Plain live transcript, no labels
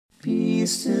Be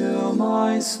still,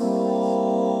 my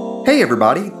soul. Hey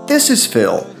everybody, this is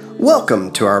Phil.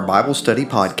 Welcome to our Bible Study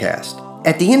Podcast.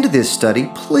 At the end of this study,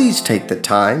 please take the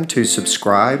time to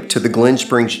subscribe to the Glen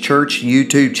Springs Church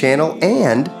YouTube channel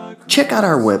and check out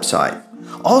our website.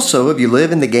 Also, if you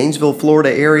live in the Gainesville,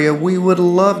 Florida area, we would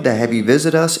love to have you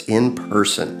visit us in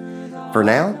person. For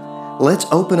now, let's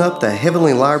open up the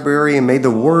Heavenly Library and may the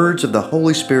words of the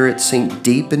Holy Spirit sink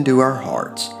deep into our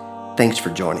hearts. Thanks for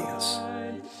joining us.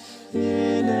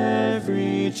 In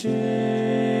every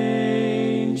change,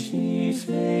 He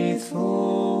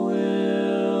faithful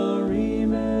will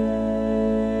remain.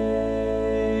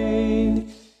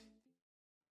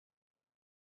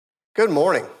 Good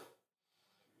morning.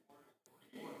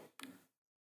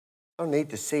 So neat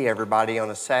to see everybody on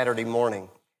a Saturday morning.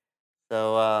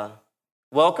 So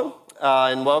welcome,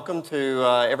 and welcome to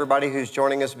everybody who's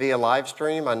joining us via live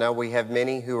stream. I know we have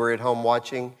many who are at home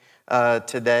watching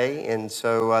today, and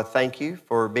so thank you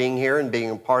for being here and being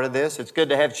a part of this. It's good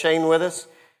to have Shane with us,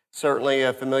 certainly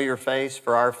a familiar face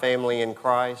for our family in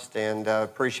Christ, and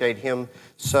appreciate him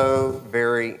so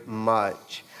very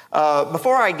much.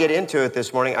 Before I get into it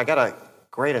this morning, I got a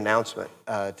great announcement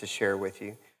to share with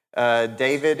you.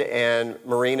 David and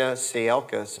Marina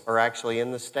Cielkas are actually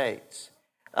in the States.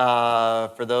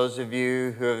 For those of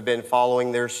you who have been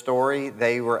following their story,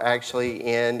 they were actually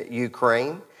in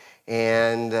Ukraine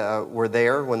and were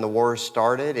there when the war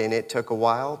started, and it took a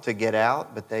while to get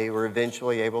out, but they were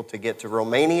eventually able to get to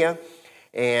Romania,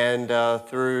 and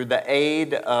through the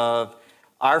aid of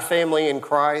our family in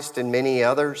Christ and many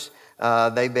others,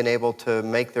 they've been able to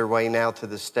make their way now to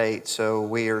the States. So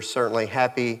we are certainly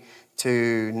happy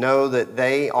to know that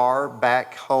they are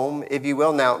back home, if you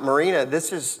will. Now, Marina,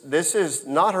 this is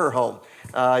not her home.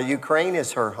 Ukraine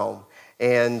is her home.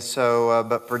 And so,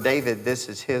 but for David, this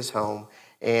is his home.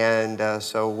 And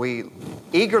so we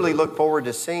eagerly look forward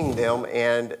to seeing them,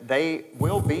 and they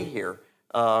will be here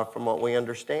from what we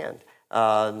understand.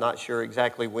 Not sure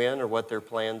exactly when or what their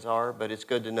plans are, but it's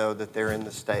good to know that they're in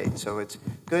the States. So it's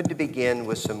good to begin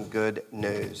with some good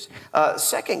news.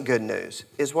 Second good news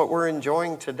is what we're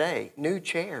enjoying today, new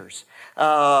chairs.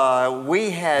 We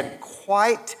had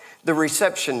quite the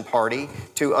reception party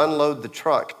to unload the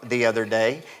truck the other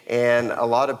day, and a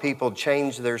lot of people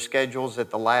changed their schedules at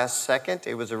the last second.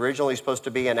 It was originally supposed to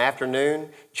be an afternoon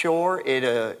chore.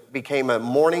 It became a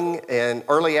morning and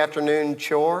early afternoon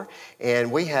chore,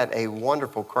 and we had a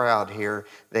wonderful crowd here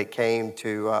that came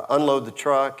to unload the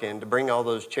truck and to bring all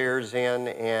those chairs in,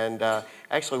 and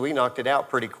actually we knocked it out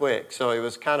pretty quick, so it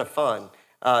was kind of fun.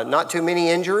 Not too many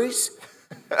injuries.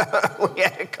 We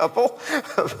had a couple,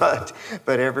 but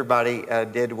everybody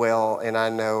did well, and I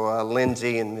know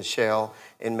Lindsay and Michelle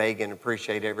and Megan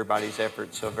appreciate everybody's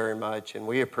efforts so very much, and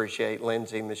we appreciate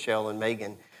Lindsay, Michelle, and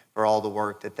Megan for all the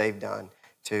work that they've done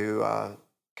to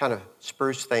kind of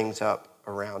spruce things up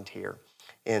around here.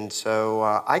 And so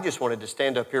I just wanted to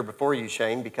stand up here before you,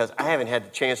 Shane, because I haven't had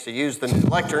the chance to use the new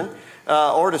lectern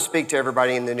or to speak to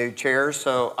everybody in the new chairs,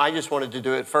 so I just wanted to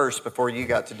do it first before you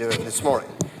got to do it this morning.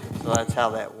 So that's how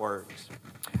that works.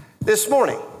 This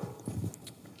morning,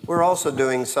 we're also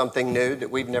doing something new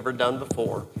that we've never done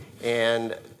before,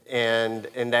 and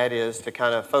that is to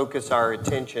kind of focus our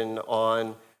attention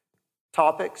on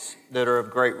topics that are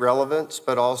of great relevance,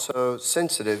 but also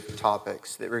sensitive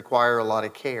topics that require a lot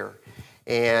of care.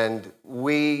 And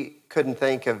we couldn't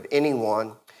think of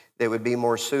anyone that would be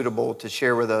more suitable to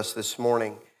share with us this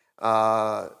morning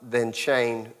than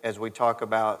Shane as we talk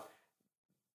about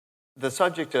the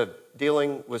subject of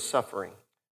dealing with suffering,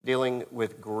 dealing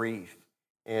with grief.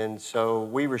 And so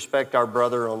we respect our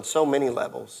brother on so many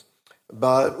levels,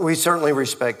 but we certainly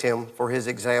respect him for his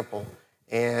example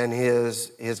and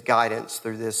his guidance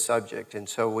through this subject. And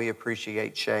so we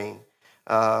appreciate Shane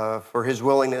for his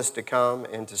willingness to come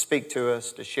and to speak to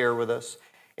us, to share with us.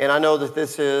 And I know that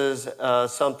this is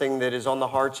something that is on the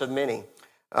hearts of many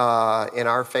in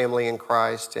our family in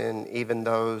Christ, and even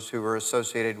those who are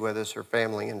associated with us are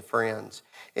family and friends.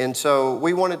 And so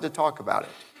we wanted to talk about it,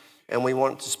 and we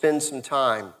want to spend some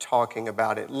time talking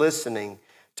about it, listening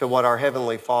to what our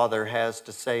Heavenly Father has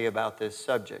to say about this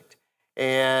subject.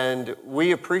 And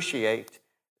we appreciate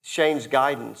Shane's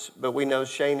guidance, but we know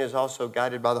Shane is also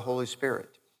guided by the Holy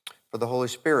Spirit. For the Holy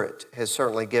Spirit has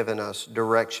certainly given us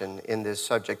direction in this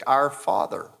subject. Our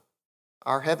Father,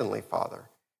 our Heavenly Father,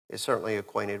 is certainly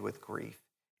acquainted with grief.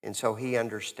 And so he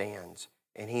understands,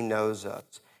 and he knows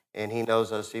us, and he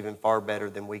knows us even far better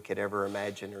than we could ever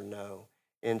imagine or know.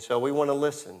 And so we want to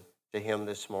listen to him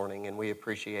this morning, and we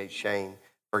appreciate Shane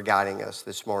for guiding us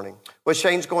this morning. What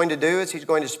Shane's going to do is he's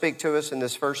going to speak to us in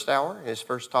this first hour. His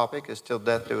first topic is Till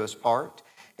Death Do Us Part.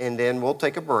 And then we'll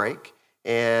take a break,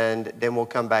 and then we'll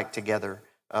come back together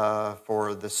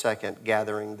for the second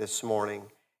gathering this morning.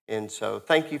 And so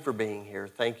thank you for being here.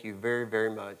 Thank you very, very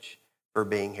much for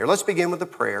being here. Let's begin with a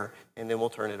prayer, and then we'll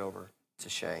turn it over to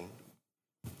Shane.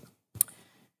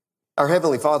 Our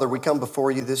Heavenly Father, we come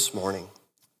before you this morning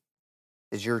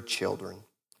as your children.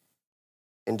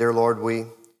 And dear Lord, we,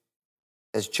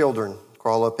 as children,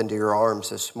 crawl up into your arms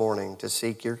this morning to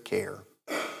seek your care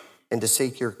and to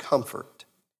seek your comfort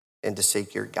and to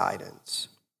seek your guidance.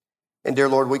 And dear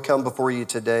Lord, we come before you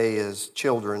today as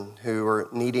children who are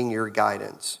needing your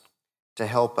guidance to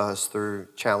help us through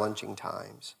challenging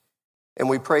times. And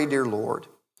we pray, dear Lord,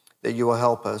 that you will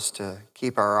help us to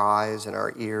keep our eyes and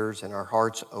our ears and our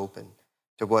hearts open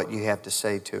to what you have to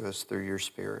say to us through your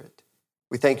Spirit.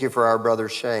 We thank you for our brother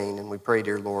Shane, and we pray,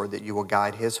 dear Lord, that you will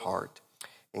guide his heart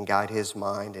and guide his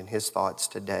mind and his thoughts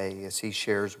today as he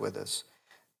shares with us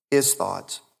his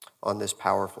thoughts on this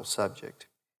powerful subject.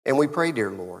 And we pray,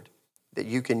 dear Lord, that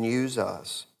you can use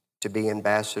us to be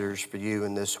ambassadors for you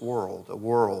in this world, a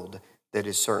world that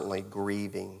is certainly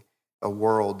grieving, a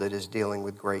world that is dealing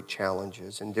with great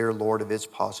challenges. And dear Lord, if it's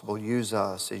possible, use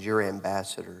us as your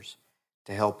ambassadors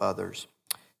to help others.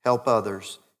 Help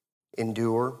others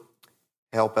endure.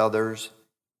 Help others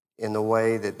in the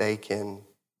way that they can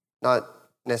not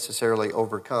necessarily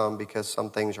overcome, because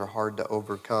some things are hard to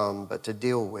overcome, but to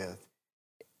deal with.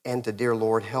 And to, dear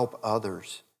Lord, help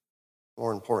others,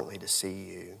 more importantly, to see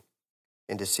you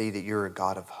and to see that you're a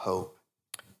God of hope.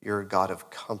 You're a God of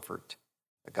comfort,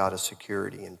 a God of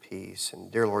security and peace.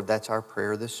 And dear Lord, that's our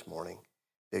prayer this morning,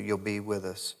 that you'll be with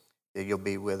us, that you'll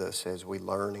be with us as we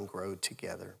learn and grow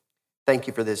together. Thank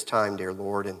you for this time, dear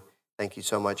Lord, and thank you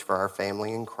so much for our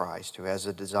family in Christ who has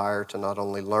a desire to not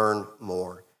only learn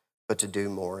more, but to do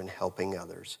more in helping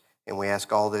others. And we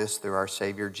ask all this through our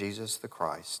Savior, Jesus the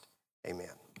Christ. Amen.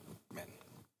 Amen.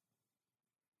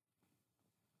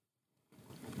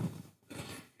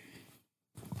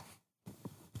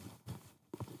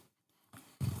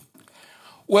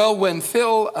 Well, when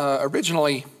Phil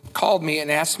originally called me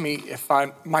and asked me if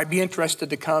I might be interested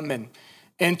to come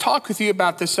and talk with you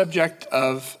about the subject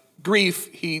of grief,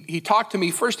 he talked to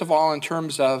me, first of all, in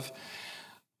terms of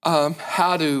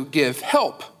how to give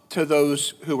help to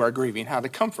those who are grieving, how to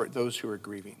comfort those who are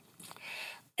grieving.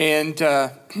 And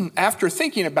after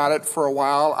thinking about it for a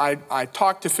while, I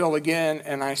talked to Phil again,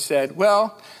 and I said,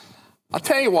 well, I'll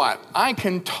tell you what, I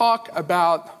can talk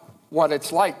about what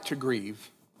it's like to grieve,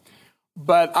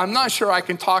 but I'm not sure I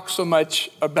can talk so much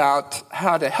about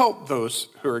how to help those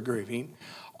who are grieving,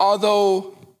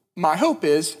 although my hope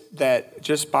is that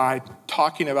just by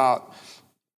talking about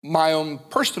my own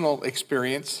personal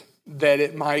experience, that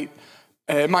it might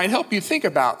help you think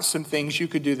about some things you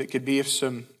could do that could be of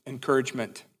some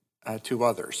encouragement to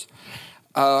others.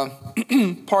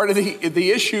 Part of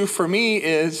the issue for me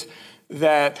is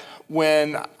that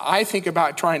when I think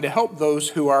about trying to help those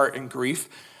who are in grief,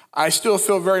 I still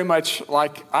feel very much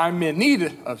like I'm in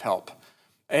need of help.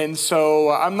 And so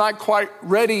I'm not quite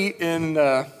ready in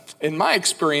my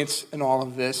experience in all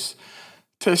of this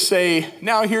to say,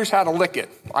 now here's how to lick it.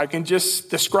 I can just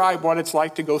describe what it's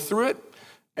like to go through it,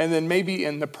 and then maybe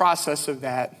in the process of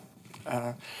that,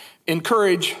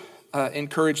 encourage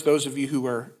those of you who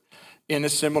are in a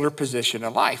similar position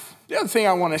in life. The other thing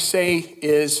I want to say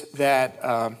is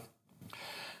that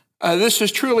this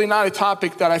is truly not a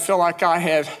topic that I feel like I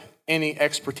have any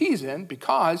expertise in,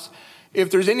 because if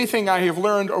there's anything I have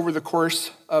learned over the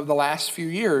course of the last few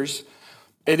years,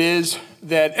 it is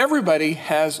that everybody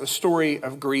has a story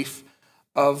of grief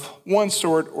of one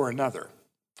sort or another.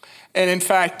 And in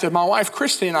fact, my wife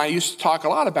Christy and I used to talk a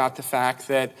lot about the fact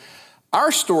that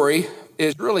our story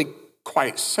is really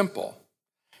quite simple.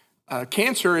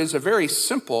 Cancer is a very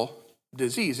simple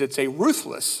disease. It's a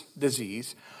ruthless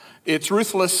disease. It's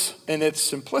ruthless in its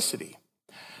simplicity.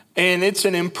 And it's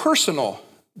an impersonal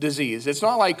disease. It's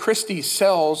not like Christy's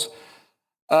cells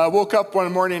woke up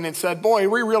one morning and said, boy,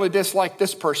 we really dislike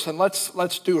this person.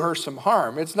 Let's do her some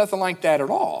harm. It's nothing like that at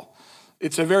all.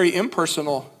 It's a very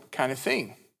impersonal kind of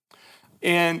thing.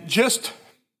 And just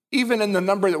even in the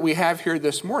number that we have here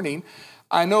this morning,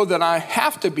 I know that I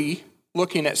have to be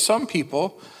looking at some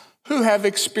people who have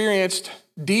experienced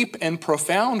deep and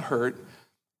profound hurt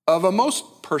of a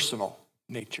most personal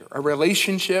nature, a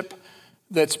relationship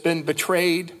that's been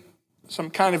betrayed,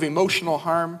 some kind of emotional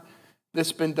harm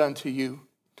that's been done to you.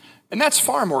 And that's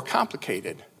far more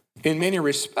complicated in many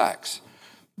respects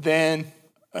than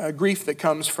grief that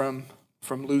comes from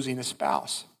losing a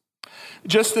spouse.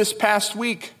 Just this past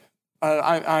week,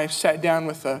 I sat down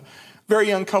with a very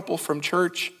young couple from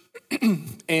church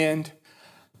and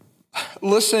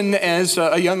listened as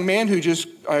a young man who just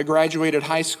graduated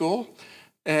high school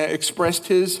expressed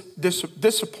his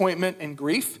disappointment and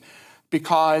grief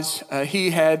because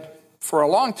he had, for a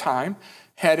long time,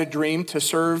 had a dream to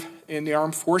serve in the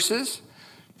armed forces.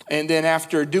 And then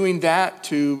after doing that,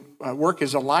 to work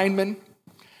as a lineman.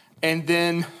 And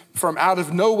then from out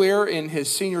of nowhere in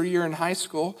his senior year in high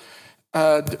school,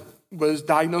 was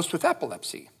diagnosed with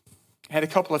epilepsy. Had a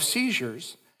couple of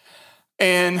seizures.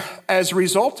 And as a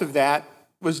result of that,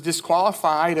 was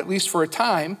disqualified, at least for a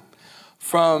time,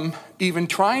 from even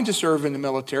trying to serve in the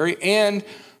military and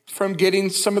from getting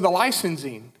some of the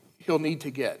licensing he'll need to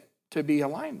get to be a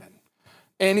lineman.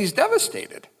 And he's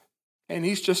devastated. And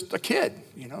he's just a kid,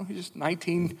 he's just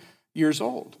 19 years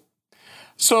old.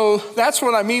 So that's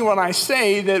what I mean when I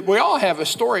say that we all have a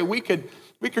story. We could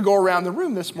go around the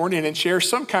room this morning and share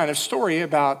some kind of story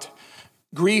about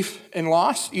grief and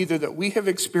loss, either that we have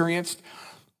experienced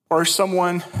or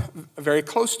someone very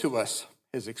close to us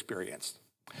has experienced.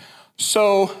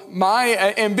 So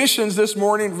my ambitions this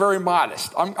morning are very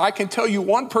modest. I can tell you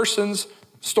one person's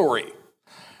story.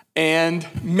 And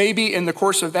maybe in the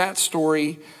course of that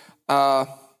story,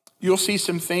 you'll see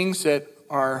some things that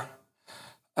are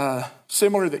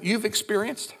similar that you've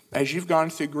experienced as you've gone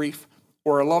through grief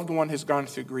or a loved one has gone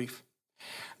through grief.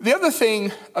 The other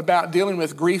thing about dealing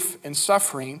with grief and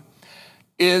suffering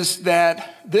is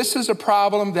that this is a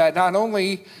problem that not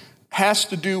only has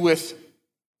to do with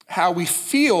how we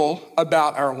feel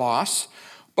about our loss,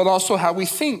 but also how we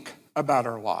think about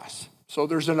our loss. So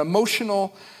there's an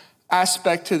emotional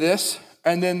aspect to this,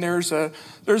 and then there's an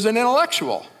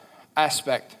intellectual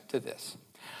aspect to this.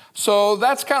 So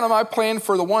that's kind of my plan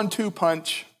for the 1-2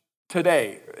 punch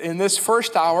today. In this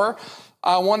first hour,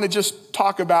 I want to just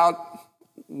talk about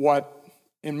what,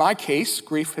 in my case,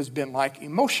 grief has been like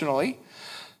emotionally.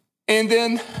 And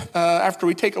then after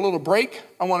we take a little break,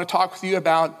 I want to talk with you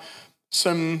about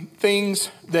some things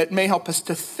that may help us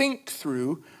to think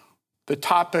through the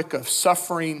topic of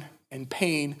suffering and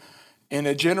pain in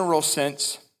a general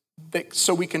sense,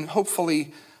 so we can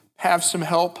hopefully have some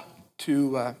help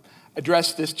to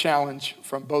address this challenge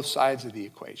from both sides of the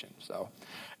equation. So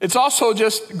it's also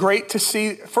just great to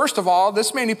see, first of all,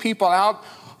 this many people out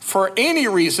for any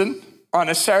reason on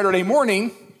a Saturday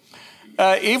morning.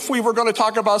 If we were going to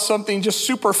talk about something just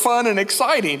super fun and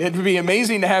exciting, it would be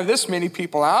amazing to have this many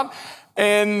people out.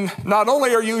 And not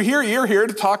only are you here, you're here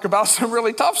to talk about some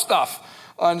really tough stuff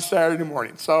on Saturday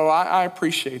morning. So I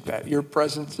appreciate that. Your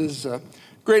presence is a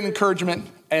great encouragement,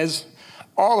 as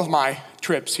all of my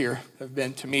trips here have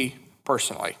been to me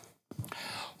personally.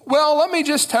 Well, let me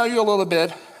just tell you a little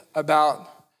bit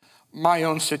about my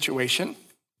own situation.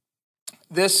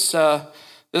 This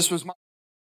was my...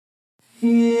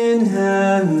 In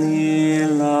heavenly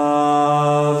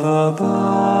love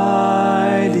abiding,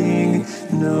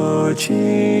 no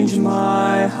change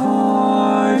my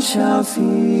heart shall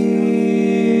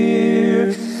fear,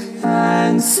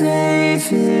 and safe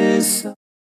his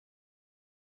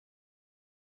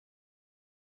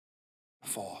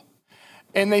soul.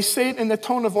 And they say it in the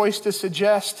tone of voice to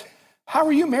suggest, how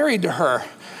are you married to her?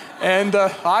 And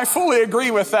I fully agree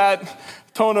with that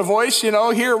tone of voice.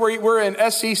 Here we're in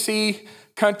SEC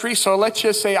country, so let's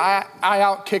just say I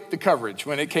outkicked the coverage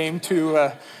when it came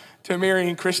to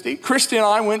marrying Christy. Christy and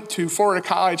I went to Florida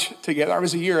College together. I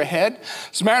was a year ahead.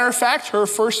 As a matter of fact, her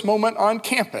first moment on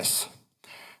campus,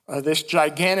 this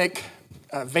gigantic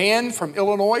van from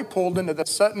Illinois pulled into the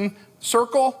Sutton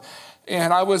Circle,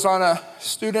 and I was on a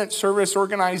student service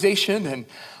organization and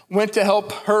went to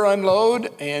help her unload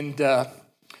and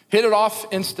hit it off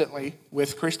instantly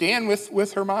with Christy and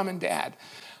with her mom and dad.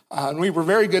 We were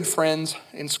very good friends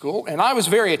in school, and I was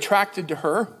very attracted to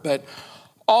her, but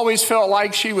always felt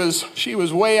like she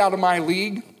was way out of my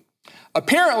league.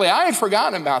 Apparently, I had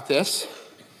forgotten about this.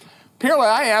 Apparently,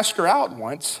 I asked her out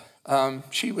once.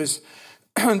 She was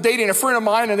dating a friend of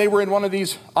mine, and they were in one of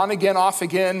these on-again,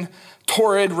 off-again,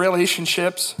 torrid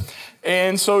relationships.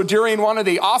 And so during one of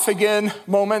the off-again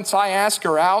moments, I asked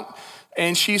her out,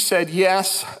 and she said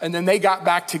yes, and then they got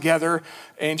back together,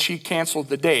 and she canceled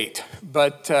the date.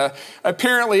 But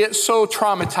apparently it so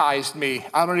traumatized me.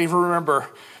 I don't even remember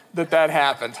that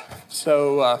happened.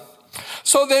 So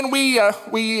then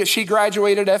she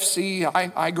graduated FC,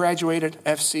 I graduated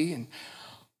FC, and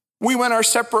we went our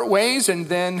separate ways, and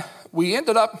then we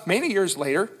ended up many years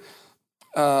later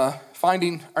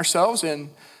finding ourselves in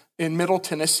Middle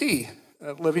Tennessee,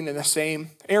 living in the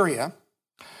same area.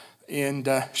 And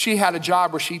she had a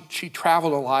job where she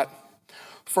traveled a lot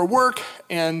for work.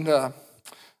 And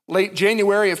late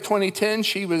January of 2010,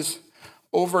 she was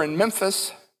over in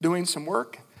Memphis doing some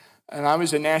work. And I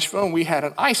was in Nashville, and we had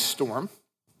an ice storm.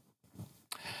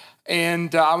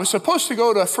 And I was supposed to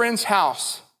go to a friend's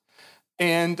house.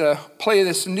 and play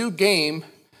this new game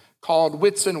called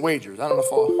Wits and Wagers. I don't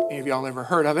know if any of y'all ever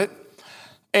heard of it.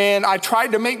 And I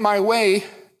tried to make my way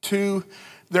to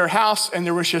their house, and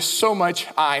there was just so much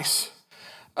ice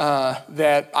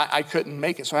that I couldn't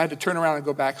make it. So I had to turn around and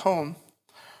go back home.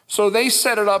 So they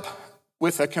set it up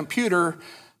with a computer.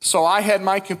 So I had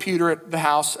my computer at the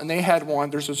house, and they had one.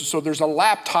 There's a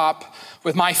laptop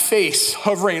with my face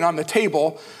hovering on the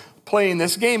table playing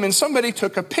this game. And somebody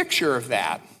took a picture of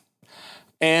that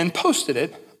and posted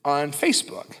it on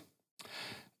Facebook.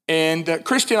 And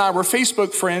Christy and I were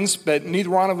Facebook friends, but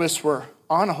neither one of us were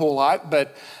on a whole lot.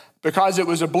 But because it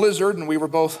was a blizzard and we were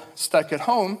both stuck at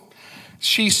home,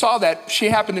 she saw that. She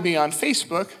happened to be on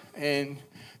Facebook, and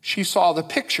she saw the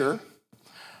picture.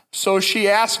 So she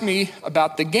asked me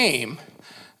about the game,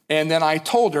 and then I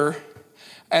told her,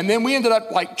 and then we ended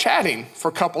up chatting for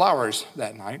a couple hours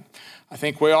that night. I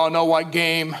think we all know what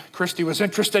game Christy was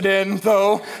interested in,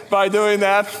 though, by doing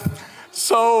that.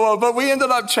 So, but we ended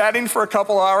up chatting for a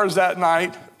couple hours that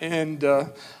night, and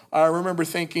I remember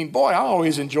thinking, boy, I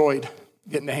always enjoyed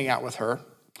getting to hang out with her.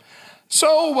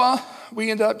 So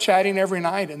we ended up chatting every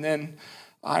night, and then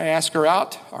I asked her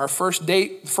out. Our first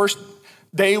date, the first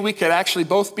day we could actually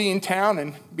both be in town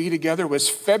and be together was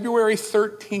February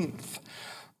 13th.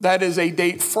 That is a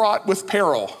date fraught with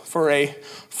peril for a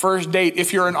first date.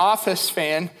 If you're an Office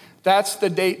fan, that's the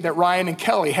date that Ryan and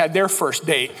Kelly had their first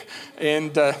date,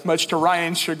 and much to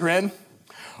Ryan's chagrin.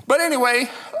 But anyway,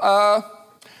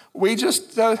 we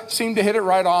just seemed to hit it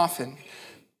right off and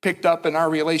picked up in our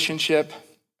relationship,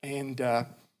 and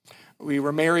we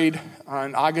were married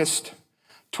on August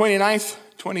 29th,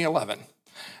 2011.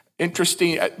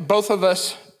 Interesting, both of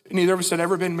us, neither of us had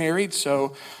ever been married,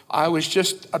 so I was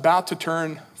just about to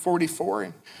turn 44,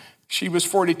 and she was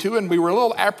 42, and we were a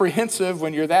little apprehensive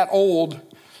when you're that old.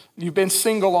 You've been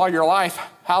single all your life.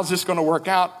 How's this going to work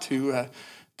out to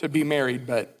be married?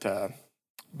 But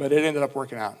it ended up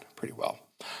working out pretty well.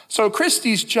 So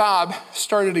Christy's job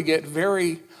started to get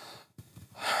very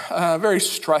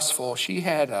stressful. She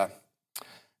had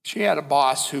a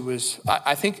boss who was,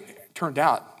 I think, turned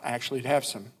out actually to have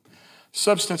some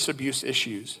substance abuse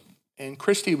issues, and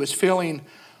Christy was feeling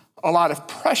a lot of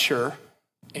pressure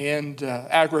and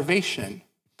aggravation.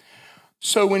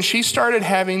 So when she started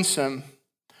having some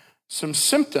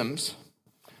symptoms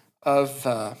of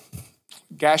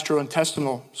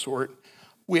gastrointestinal sort,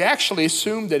 we actually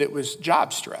assumed that it was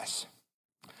job stress.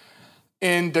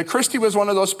 And Christy was one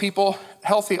of those people,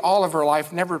 healthy all of her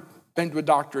life, never been to a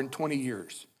doctor in 20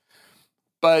 years.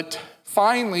 But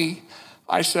finally,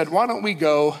 I said, why don't we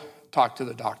go talk to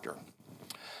the doctor?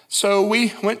 So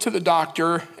we went to the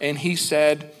doctor, and he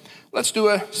said, let's do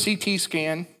a CT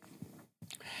scan.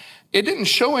 It didn't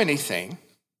show anything.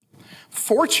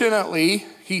 Fortunately,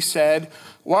 he said,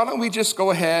 why don't we just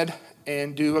go ahead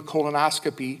and do a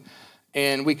colonoscopy,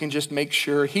 and we can just make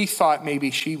sure. He thought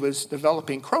maybe she was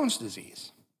developing Crohn's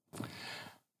disease.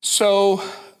 So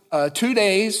 2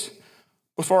 days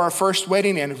before our first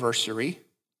wedding anniversary,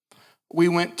 we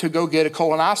went to go get a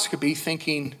colonoscopy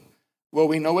thinking, well,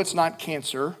 we know it's not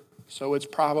cancer, so it's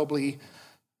probably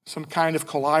some kind of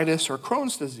colitis or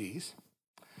Crohn's disease.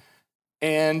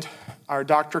 And our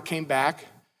doctor came back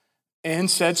and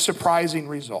said surprising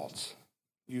results.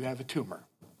 You have a tumor.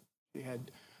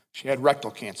 She had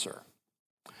rectal cancer.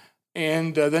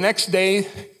 And the next day,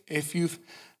 if you've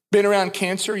been around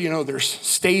cancer, you know there's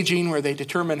staging where they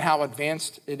determine how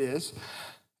advanced it is.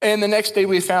 And the next day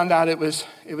we found out it was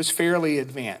fairly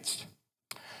advanced.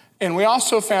 And we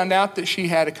also found out that she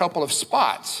had a couple of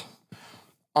spots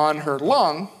on her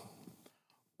lung,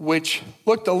 which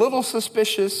looked a little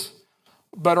suspicious,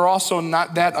 but are also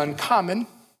not that uncommon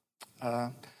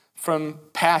from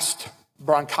past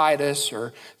bronchitis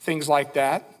or things like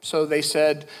that. So they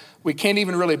said, we can't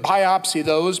even really biopsy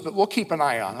those, but we'll keep an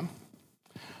eye on them.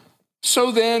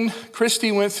 So then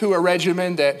Christy went through a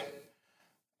regimen that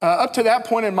up to that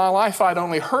point in my life I'd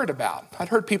only heard about. I'd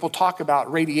heard people talk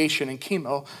about radiation and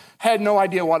chemo, had no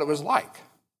idea what it was like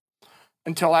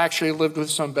until I actually lived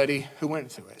with somebody who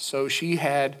went through it. So she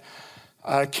had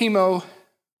chemo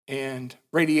and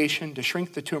radiation to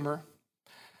shrink the tumor,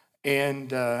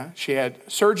 and she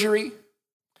had surgery,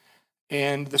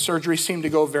 and the surgery seemed to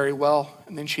go very well.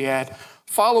 And then she had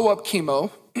follow-up chemo,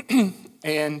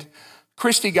 and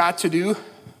Christy got to do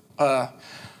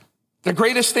the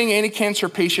greatest thing any cancer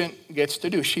patient gets to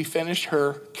do. She finished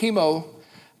her chemo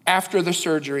after the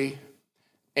surgery,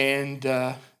 and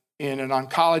in an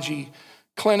oncology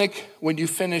clinic, when you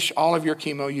finish all of your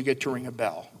chemo, you get to ring a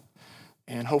bell.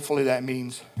 And hopefully that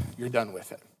means you're done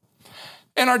with it.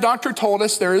 And our doctor told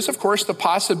us there is, of course, the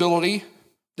possibility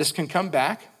this can come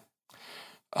back.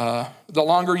 The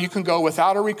longer you can go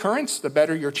without a recurrence, the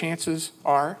better your chances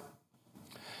are.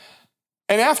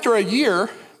 And after a year,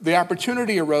 the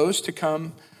opportunity arose to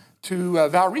come to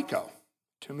Valrico,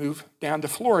 to move down to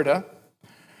Florida,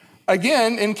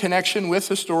 again in connection with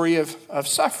the story of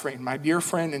suffering. My dear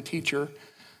friend and teacher,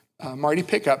 Marty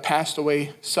Pickup, passed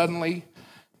away suddenly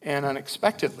and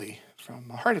unexpectedly from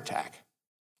a heart attack.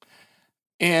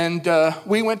 And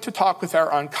we went to talk with our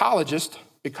oncologist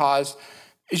because,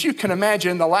 as you can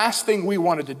imagine, the last thing we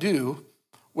wanted to do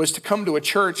was to come to a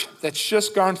church that's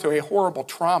just gone through a horrible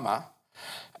trauma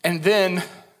and then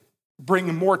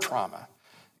bring more trauma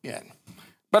in.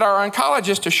 But our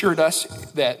oncologist assured us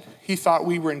that he thought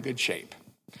we were in good shape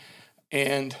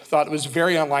and thought it was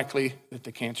very unlikely that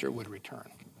the cancer would return.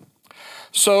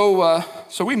 So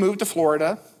we moved to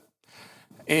Florida,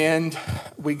 and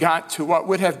we got to what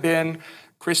would have been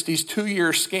Christy's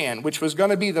 2-year scan, which was going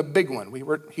to be the big one.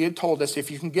 He had told us,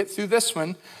 if you can get through this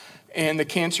one and the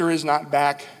cancer is not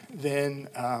back, then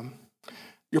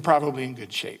you're probably in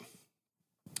good shape.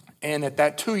 And at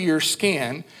that 2-year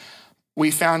scan, we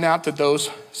found out that those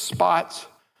spots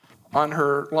on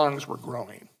her lungs were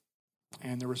growing,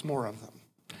 and there was more of them.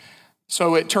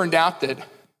 So it turned out that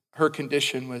her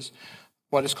condition was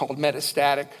what is called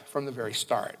metastatic from the very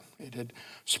start. It had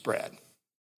spread.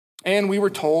 And we were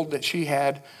told that she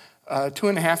had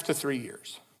 2.5 to 3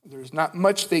 years. There's not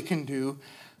much they can do.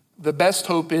 The best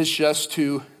hope is just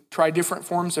to try different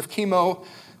forms of chemo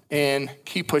and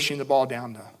keep pushing the ball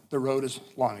down the road as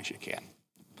long as you can.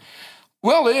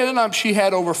 Well, it ended up she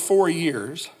had over 4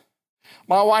 years.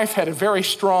 My wife had a very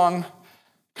strong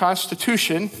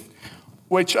constitution,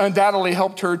 which undoubtedly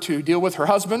helped her to deal with her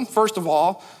husband, first of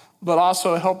all, but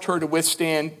also helped her to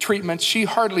withstand treatments. She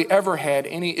hardly ever had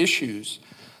any issues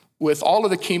with all of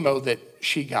the chemo that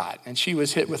she got, and she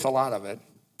was hit with a lot of it.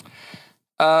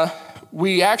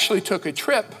 We actually took a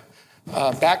trip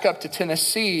back up to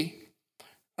Tennessee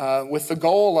with the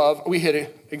goal of, we had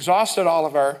exhausted all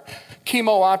of our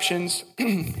chemo options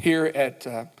here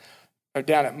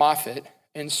down at Moffitt.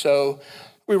 And so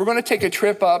we were going to take a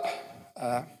trip up.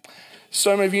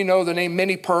 Some of you know the name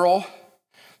Minnie Pearl.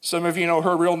 Some of you know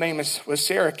her real name was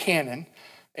Sarah Cannon.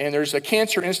 And there's a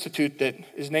cancer institute that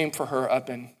is named for her up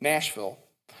in Nashville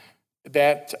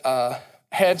that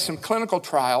had some clinical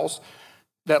trials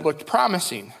that looked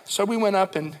promising. So we went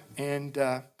up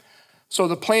and so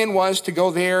the plan was to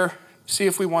go there, see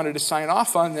if we wanted to sign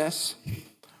off on this,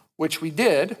 which we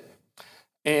did.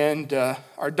 And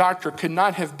our doctor could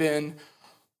not have been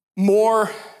more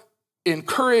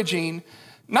encouraging,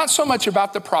 not so much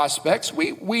about the prospects.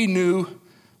 We knew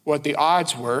what the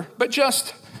odds were, but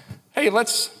just, hey,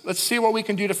 let's see what we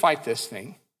can do to fight this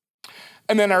thing.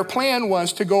 And then our plan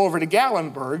was to go over to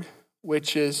Gatlinburg,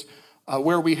 which is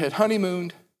where we had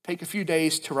honeymooned, take a few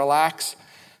days to relax.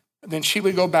 Then she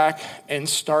would go back and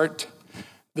start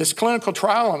this clinical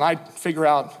trial, and I'd figure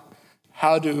out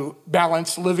how to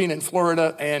balance living in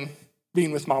Florida and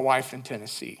being with my wife in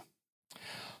Tennessee.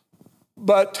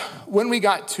 But when we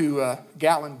got to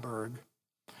Gatlinburg,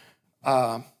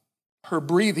 her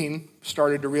breathing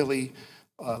started to really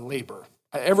labor.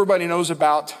 Everybody knows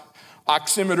about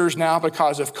oximeters now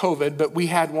because of COVID, but we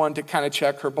had one to kind of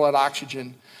check her blood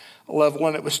oxygen level,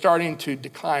 and it was starting to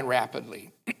decline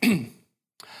rapidly.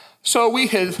 So we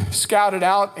had scouted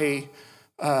out a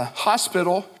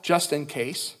hospital just in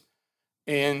case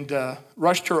and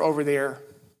rushed her over there.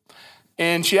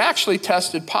 And she actually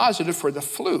tested positive for the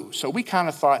flu. So we kind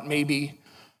of thought maybe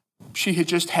she had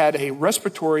just had a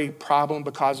respiratory problem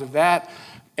because of that.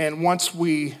 And once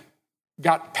we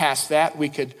got past that, we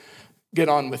could get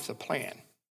on with the plan.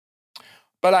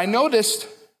 But I noticed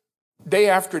day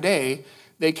after day,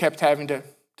 they kept having to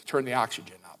turn the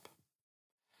oxygen up.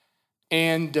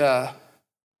 And I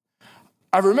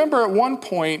remember at one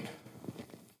point,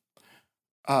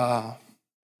 I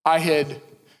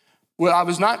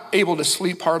was not able to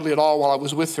sleep hardly at all while I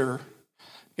was with her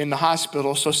in the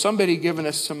hospital, so somebody given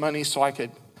us some money so I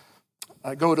could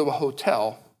go to a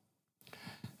hotel.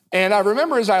 And I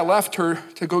remember as I left her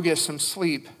to go get some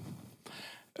sleep,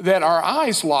 that our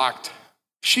eyes locked.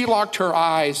 She locked her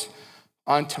eyes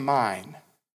onto mine.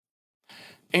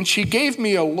 And she gave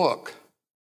me a look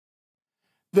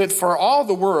that for all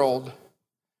the world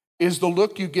is the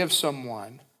look you give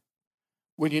someone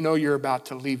when you know you're about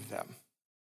to leave them.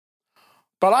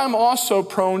 But I'm also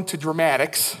prone to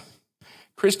dramatics.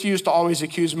 Christy used to always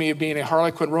accuse me of being a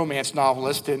Harlequin romance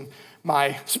novelist in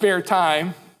my spare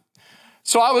time.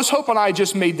 So I was hoping I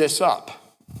just made this up.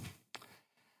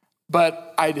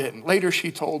 But I didn't. Later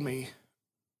she told me,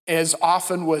 as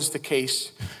often was the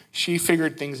case, she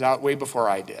figured things out way before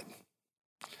I did.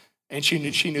 And she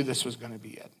knew this was going to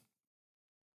be it.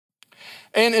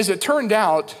 And as it turned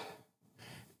out,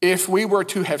 if we were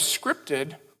to have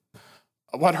scripted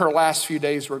what her last few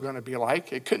days were going to be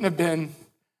like, it couldn't have been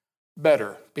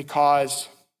better, because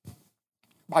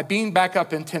by being back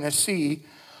up in Tennessee,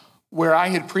 where I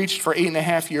had preached for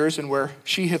 8.5 years and where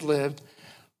she had lived,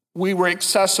 we were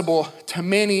accessible to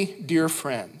many dear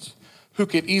friends who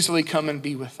could easily come and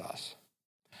be with us.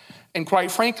 And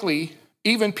quite frankly,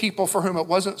 even people for whom it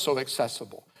wasn't so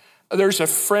accessible. There's a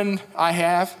friend I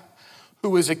have who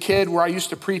was a kid where I used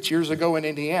to preach years ago in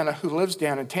Indiana, who lives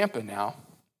down in Tampa now.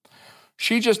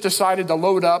 She just decided to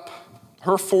load up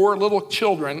her 4 little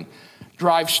children,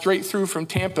 drive straight through from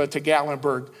Tampa to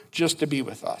Gatlinburg just to be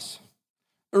with us.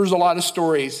 There was a lot of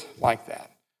stories like that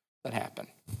happened.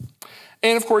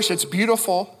 And of course, it's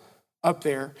beautiful up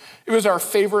there. It was our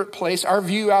favorite place. Our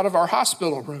view out of our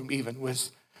hospital room even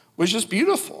was just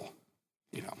beautiful,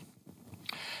 you know.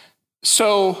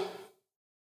 So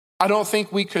I don't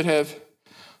think we could have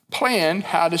planned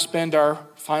how to spend our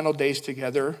final days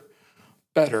together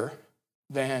better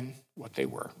than what they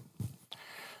were.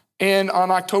 And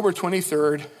on October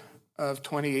 23rd of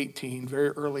 2018, very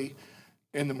early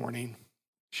in the morning,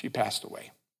 she passed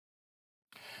away.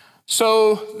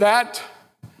 So that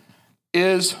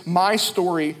is my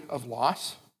story of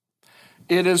loss.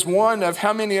 It is one of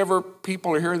how many ever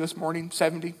people are here this morning?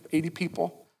 70, 80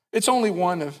 people. It's only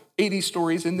one of 80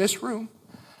 stories in this room.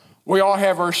 We all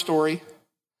have our story,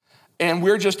 and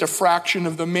we're just a fraction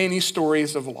of the many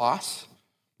stories of loss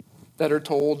that are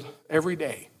told every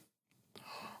day.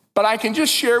 But I can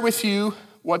just share with you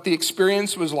what the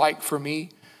experience was like for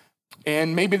me,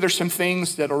 and maybe there's some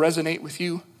things that'll resonate with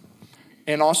you.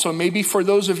 And also maybe for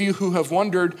those of you who have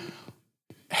wondered,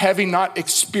 having not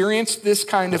experienced this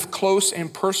kind of close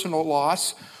and personal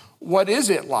loss, what is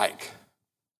it like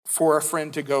for a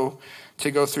friend to go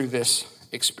through this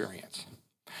experience?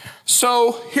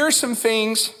 So here's some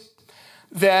things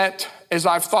that, as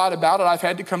I've thought about it, I've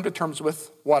had to come to terms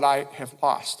with what I have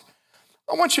lost.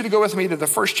 I want you to go with me to the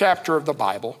first chapter of the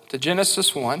Bible, to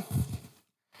Genesis 1.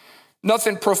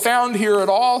 Nothing profound here at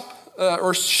all,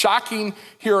 or shocking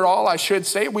here at all, I should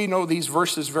say. We know these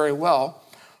verses very well.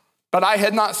 But I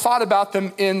had not thought about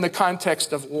them in the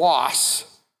context of loss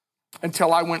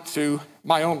until I went through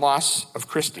my own loss of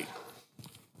Christy.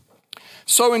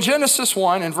 So in Genesis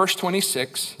 1 and verse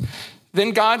 26,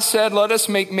 then God said, let us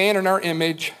make man in our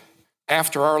image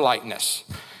after our likeness,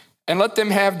 and let them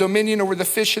have dominion over the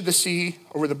fish of the sea,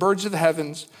 over the birds of the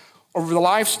heavens, over the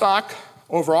livestock,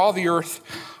 over all the earth,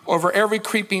 over every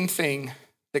creeping thing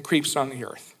that creeps on the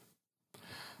earth.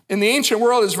 In the ancient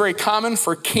world, it's very common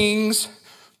for kings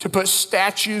to put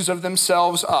statues of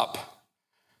themselves up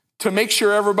to make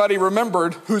sure everybody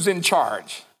remembered who's in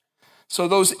charge. So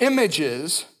those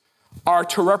images are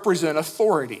to represent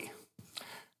authority.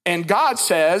 And God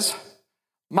says,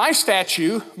 my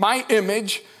statue, my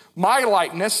image, my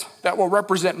likeness that will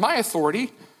represent my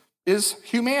authority is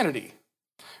humanity.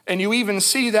 And you even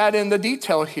see that in the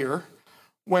detail here,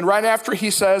 when right after he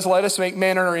says, let us make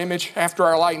man in our image after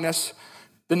our likeness,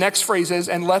 the next phrase is,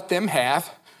 and let them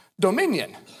have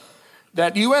dominion.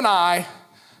 That you and I,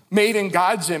 made in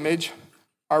God's image,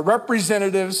 are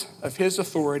representatives of his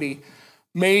authority,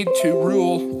 made to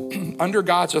rule under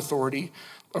God's authority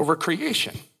over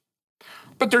creation.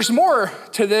 But there's more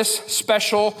to this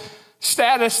special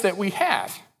status that we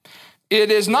have. It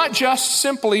is not just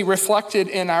simply reflected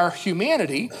in our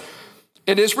humanity,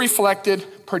 it is reflected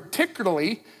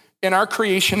particularly in our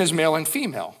creation as male and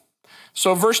female.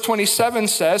 So verse 27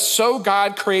 says, so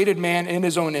God created man in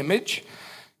his own image.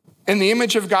 In the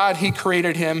image of God, he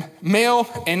created him, male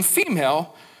and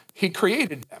female, he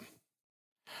created them.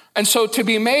 And so to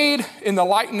be made in the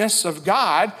likeness of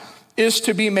God is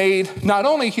to be made not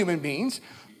only human beings,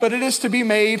 but it is to be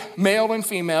made male and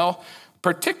female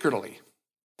particularly.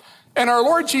 And our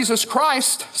Lord Jesus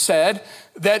Christ said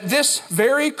that this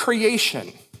very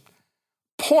creation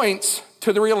points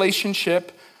to the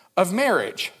relationship of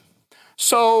marriage.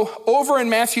 So over in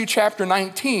Matthew chapter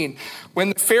 19, when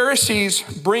the Pharisees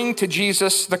bring to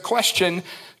Jesus the question,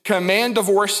 can a man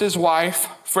divorce his wife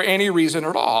for any reason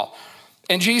at all?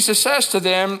 And Jesus says to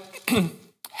them,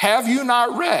 have you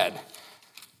not read?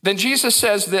 Then Jesus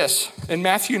says this in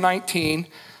Matthew 19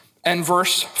 and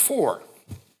verse 4.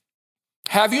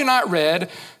 Have you not read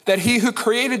that he who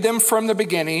created them from the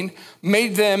beginning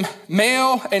made them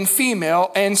male and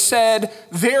female and said,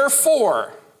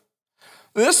 therefore?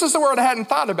 This is the word I hadn't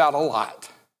thought about a lot.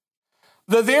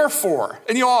 The therefore.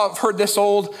 And you all have heard this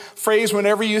old phrase,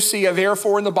 whenever you see a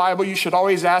therefore in the Bible, you should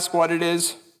always ask what it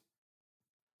is.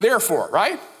 Therefore,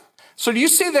 right? So do you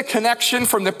see the connection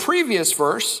from the previous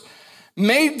verse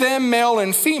made them male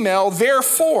and female.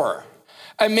 Therefore,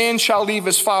 a man shall leave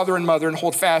his father and mother and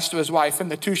hold fast to his wife, and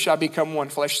the two shall become one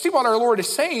flesh. See, what our Lord is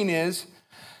saying is,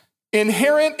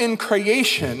 inherent in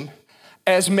creation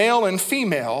as male and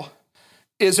female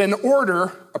is an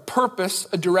order, a purpose,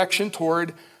 a direction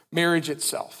toward marriage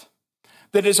itself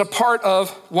that is a part of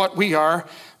what we are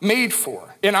made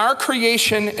for. In our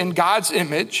creation in God's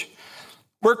image,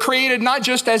 we're created not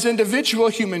just as individual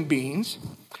human beings,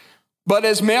 but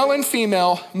as male and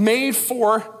female made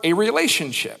for a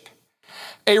relationship.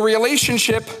 A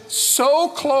relationship so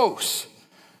close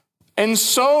and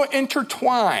so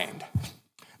intertwined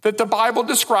that the Bible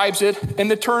describes it in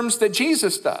the terms that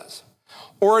Jesus does.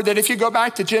 Or that if you go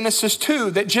back to Genesis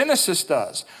 2, that Genesis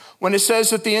does, when it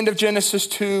says at the end of Genesis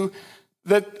 2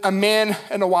 that a man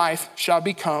and a wife shall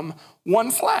become one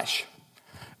flesh.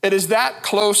 It is that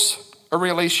close a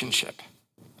relationship.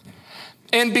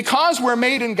 And because we're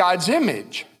made in God's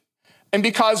image, and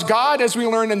because God, as we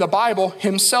learn in the Bible,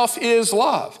 himself is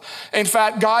love. In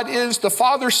fact, God is the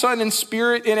Father, Son, and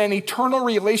Spirit in an eternal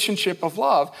relationship of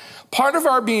love. Part of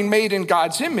our being made in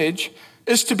God's image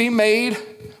is to be made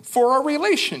for a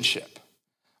relationship.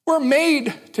 We're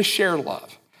made to share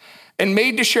love, and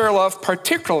made to share love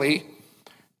particularly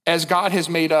as God has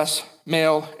made us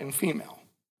male and female.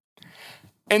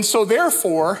 And so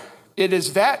therefore, it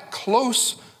is that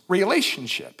close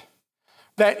relationship,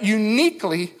 that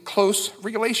uniquely close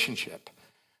relationship,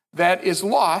 that is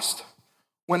lost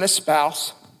when a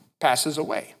spouse passes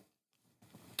away.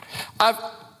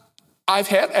 I've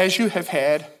had, as you have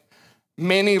had,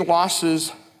 many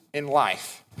losses in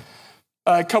life.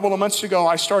 A couple of months ago,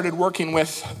 I started working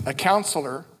with a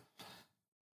counselor,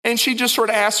 and she just sort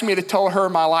of asked me to tell her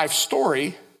my life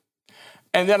story.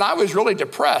 And then I was really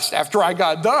depressed after I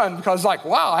got done because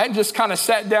wow, I had just kind of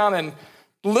sat down and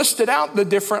listed out the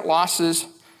different losses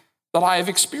that I have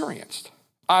experienced.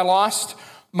 I lost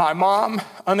my mom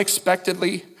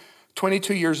unexpectedly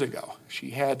 22 years ago.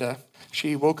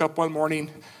 She woke up one morning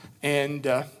and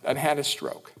had a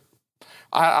stroke.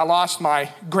 I lost my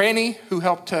granny who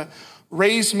helped to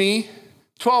raise me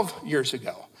 12 years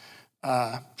ago.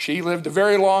 She lived a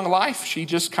very long life. She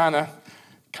just kind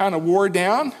of wore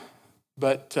down,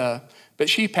 but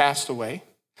she passed away.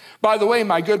 By the way,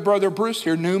 my good brother Bruce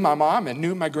here knew my mom and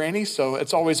knew my granny, so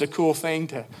it's always a cool thing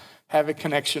to have a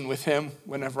connection with him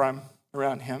whenever I'm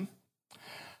around him.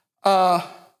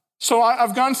 So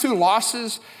I've gone through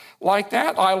losses like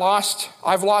that.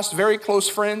 I've lost very close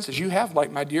friends, as you have,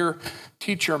 like my dear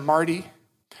teacher Marty,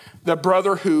 the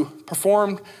brother who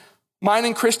performed mine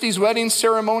and Christy's wedding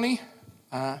ceremony,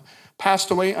 passed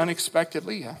away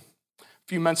unexpectedly a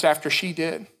few months after she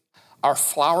did. Our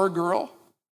flower girl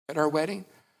at our wedding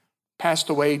passed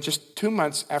away just 2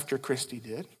 months after Christy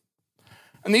did.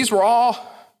 And these were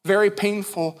all very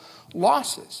painful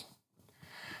losses.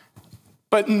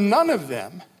 But none of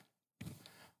them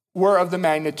were of the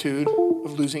magnitude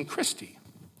of losing Christy.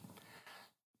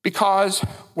 Because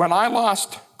when I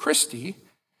lost Christy,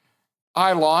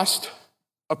 I lost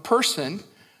a person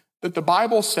that the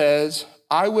Bible says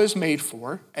I was made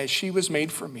for, as she was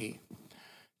made for me,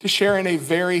 to share in a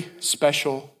very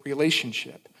special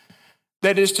relationship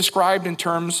that is described in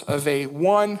terms of a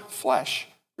one flesh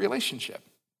relationship.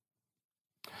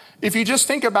 If you just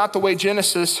think about the way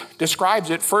Genesis describes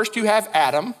it, first you have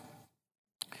Adam,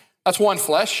 that's one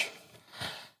flesh,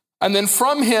 and then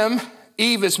from him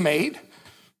Eve is made,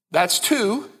 that's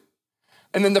two,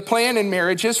 and then the plan in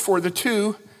marriage is for the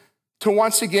two to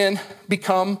once again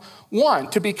become one,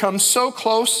 to become so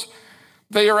close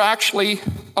they are actually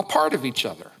a part of each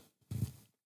other.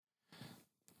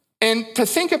 And to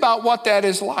think about what that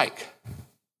is like,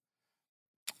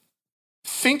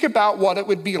 think about what it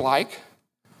would be like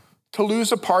to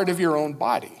lose a part of your own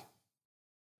body.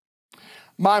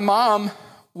 My mom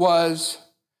was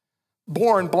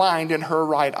born blind in her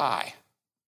right eye.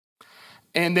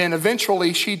 And then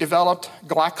eventually she developed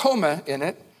glaucoma in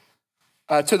it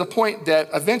to the point that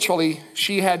eventually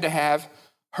she had to have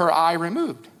her eye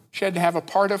removed. She had to have a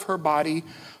part of her body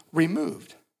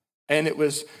removed. And it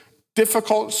was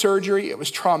difficult surgery, it was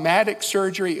traumatic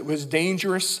surgery, it was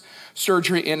dangerous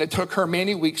surgery, and it took her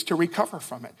many weeks to recover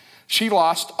from it. She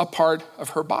lost a part of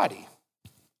her body.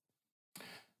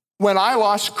 When I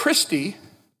lost Christy,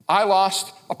 I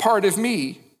lost a part of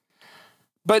me,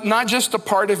 but not just a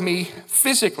part of me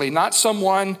physically, not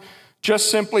someone just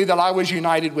simply that I was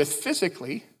united with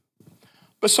physically,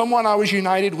 but someone I was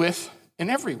united with in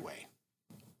every way.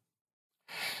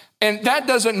 And that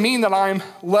doesn't mean that I'm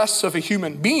less of a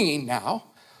human being now,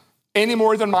 any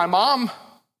more than my mom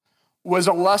was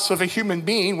a less of a human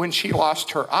being when she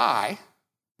lost her eye.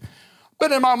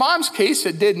 But in my mom's case,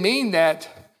 it did mean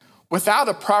that without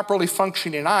a properly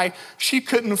functioning eye, she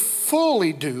couldn't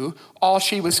fully do all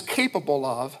she was capable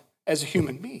of as a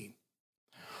human being.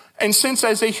 And since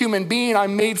as a human being,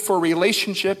 I'm made for a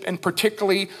relationship, and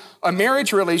particularly a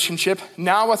marriage relationship,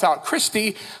 now without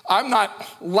Christy, I'm not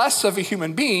less of a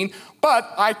human being,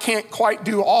 but I can't quite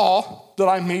do all that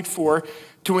I'm made for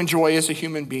to enjoy as a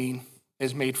human being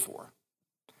is made for.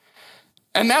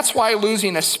 And that's why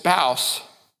losing a spouse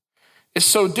is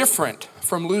so different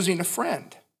from losing a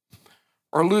friend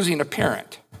or losing a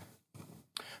parent.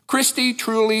 Christy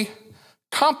truly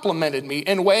complimented me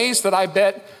in ways that I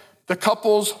bet the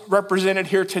couples represented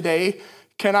here today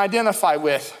can identify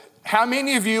with. How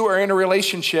many of you are in a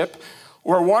relationship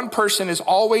where one person is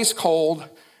always cold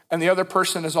and the other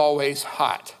person is always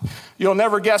hot? You'll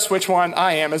never guess which one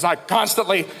I am, as I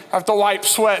constantly have to wipe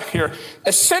sweat here.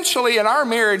 Essentially, in our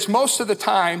marriage, most of the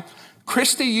time,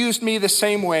 Christy used me the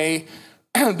same way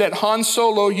that Han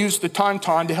Solo used the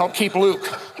Tauntaun to help keep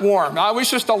Luke warm. I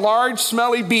was just a large,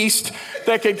 smelly beast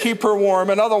that could keep her warm,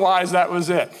 and otherwise that was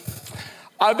it.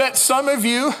 I bet some of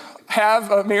you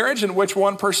have a marriage in which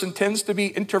one person tends to be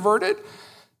introverted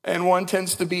and one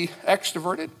tends to be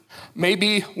extroverted.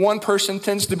 Maybe one person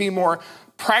tends to be more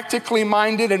practically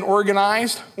minded and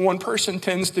organized. One person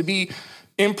tends to be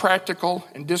impractical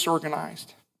and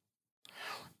disorganized.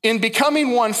 In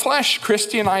becoming one flesh,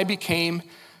 Christy and I became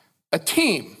a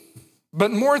team,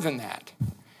 but more than that,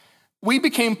 we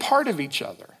became part of each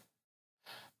other.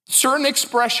 Certain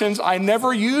expressions I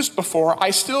never used before, I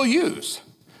still use,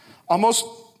 almost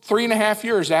 3.5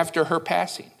 years after her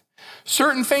passing.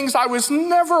 Certain things I was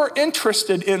never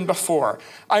interested in before,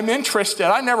 I'm interested.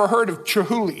 I never heard of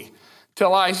Chihuly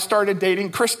till I started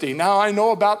dating Christy. Now I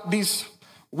know about these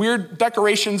weird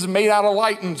decorations made out of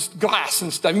light and glass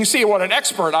and stuff. You see what an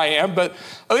expert I am, but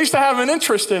at least I have an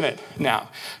interest in it now.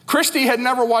 Christy had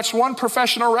never watched one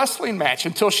professional wrestling match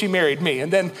until she married me.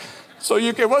 And then,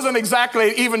 it wasn't exactly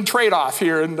an even trade-off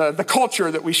here in the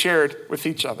culture that we shared with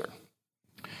each other.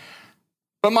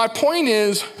 But my point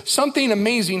is, something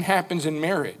amazing happens in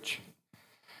marriage.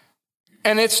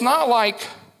 And it's not like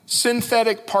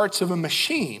synthetic parts of a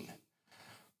machine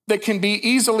that can be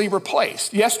easily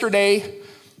replaced. Yesterday,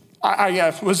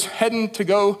 I was heading to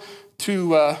go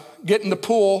to get in the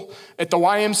pool at the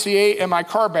YMCA, and my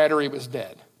car battery was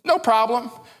dead. No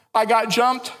problem. I got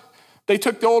jumped. They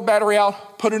took the old battery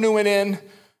out, put a new one in,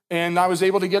 and I was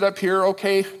able to get up here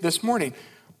okay this morning.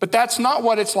 But that's not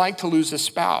what it's like to lose a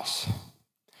spouse.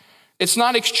 It's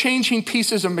not exchanging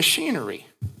pieces of machinery.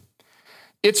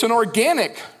 It's an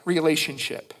organic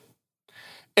relationship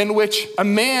in which a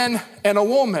man and a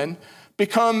woman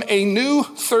become a new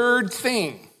third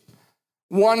thing,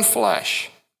 one flesh.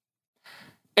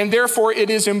 And therefore, it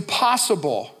is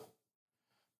impossible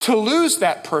to lose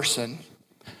that person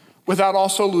without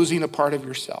also losing a part of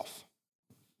yourself.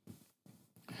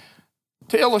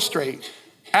 To illustrate,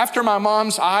 after my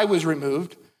mom's eye was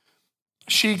removed,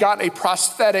 she got a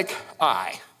prosthetic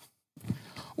eye,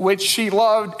 which she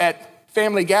loved at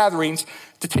family gatherings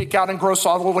to take out and gross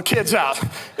all the little kids out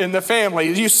in the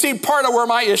family. You see part of where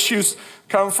my issues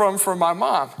come from my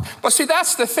mom. But see,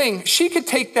 that's the thing. She could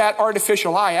take that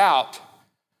artificial eye out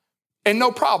and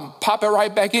no problem. Pop it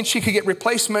right back in. She could get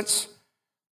replacements,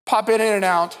 pop it in and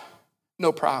out,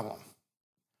 no problem.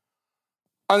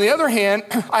 On the other hand,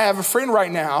 I have a friend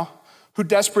right now who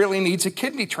desperately needs a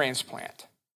kidney transplant.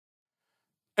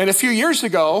 And a few years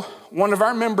ago, one of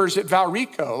our members at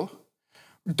Valrico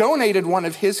donated one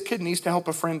of his kidneys to help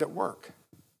a friend at work.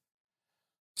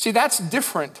 See, that's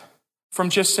different from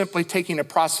just simply taking a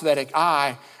prosthetic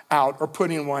eye out or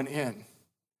putting one in.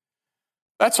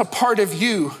 That's a part of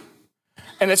you.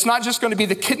 And it's not just going to be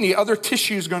the kidney, other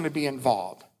tissue is going to be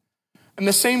involved. And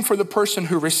the same for the person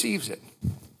who receives it.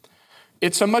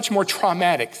 It's a much more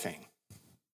traumatic thing.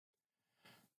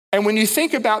 And when you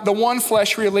think about the one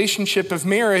flesh relationship of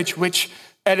marriage, which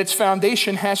at its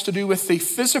foundation has to do with the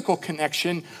physical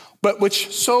connection, but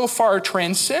which so far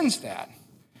transcends that,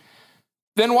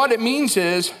 then what it means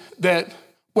is that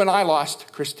when I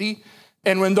lost Christy,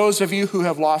 and when those of you who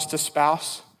have lost a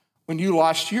spouse, when you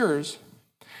lost yours,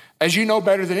 as you know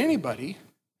better than anybody,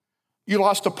 you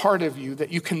lost a part of you that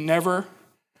you can never,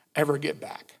 ever get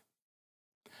back.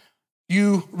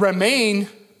 You remain,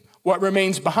 what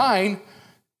remains behind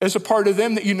is a part of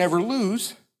them that you never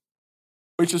lose,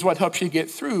 which is what helps you get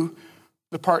through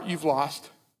the part you've lost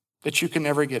that you can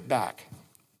never get back.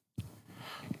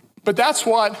 But that's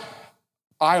what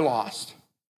I lost.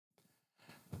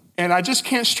 And I just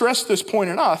can't stress this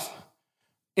point enough.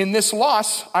 In this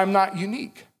loss, I'm not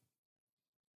unique.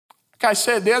 Like I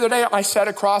said, the other day I sat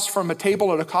across from a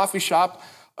table at a coffee shop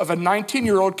of a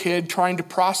 19-year-old kid trying to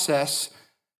process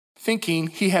thinking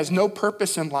he has no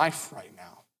purpose in life right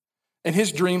now. And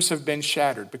his dreams have been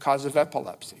shattered because of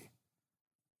epilepsy.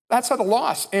 That's a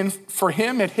loss. And for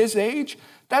him at his age,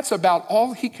 that's about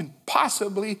all he can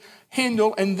possibly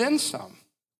handle and then some.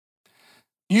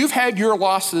 You've had your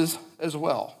losses as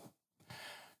well.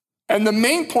 And the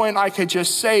main point I could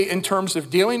just say in terms of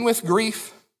dealing with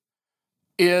grief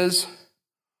is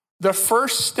the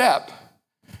first step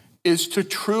is to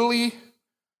truly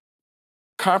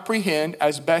comprehend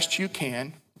as best you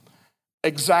can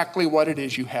exactly what it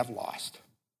is you have lost.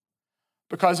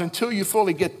 Because until you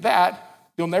fully get that,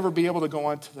 you'll never be able to go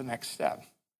on to the next step.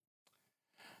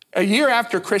 A year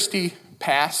after Christy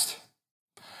passed,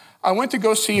 I went to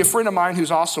go see a friend of mine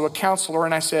who's also a counselor,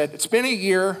 and I said, it's been a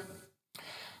year,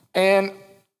 and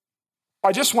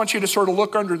I just want you to sort of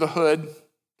look under the hood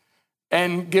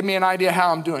and give me an idea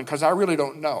how I'm doing, because I really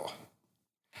don't know.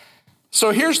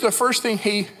 So here's the first thing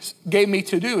he gave me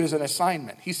to do as an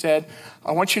assignment. He said,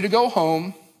 I want you to go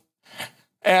home,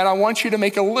 and I want you to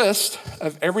make a list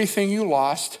of everything you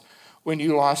lost when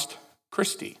you lost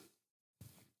Christy.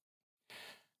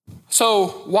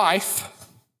 So, wife,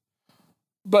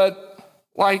 but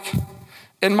like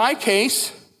in my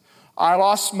case, I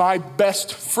lost my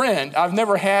best friend. I've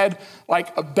never had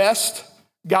like a best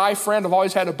guy friend. I've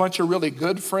always had a bunch of really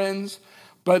good friends,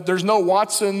 but there's no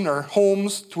Watson or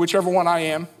Holmes to whichever one I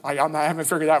am. I haven't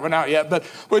figured that one out yet, but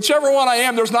whichever one I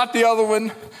am, there's not the other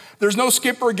one. There's no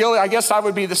Skipper Gilly. I guess I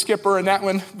would be the skipper in that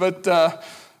one, but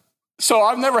so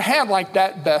I've never had like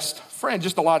that best friend,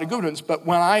 just a lot of good ones. But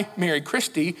when I married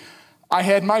Christy, I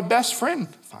had my best friend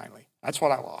finally. That's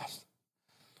what I lost.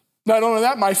 Not only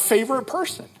that, my favorite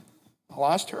person, I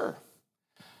lost her.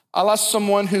 I lost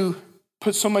someone who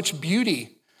put so much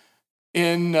beauty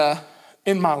in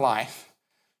my life.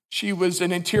 She was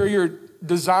an interior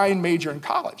design major in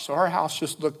college, so our house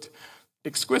just looked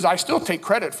exquisite. I still take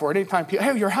credit for it. Anytime people,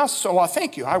 hey, your house is so well,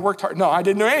 thank you. I worked hard. No, I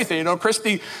didn't do anything.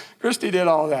 Christy did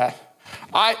all that.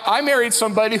 I married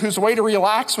somebody whose way to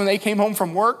relax when they came home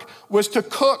from work was to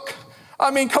cook. I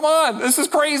mean, come on, this is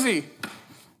crazy.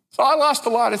 So I lost a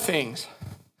lot of things.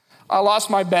 I lost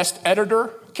my best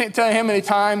editor. Can't tell you how many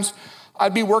times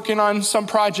I'd be working on some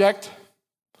project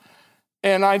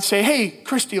and I'd say, hey,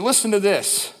 Christy, listen to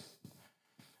this.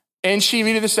 And she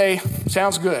would either say,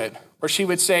 sounds good. Or she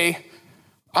would say,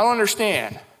 I don't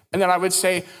understand. And then I would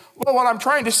say, well, what I'm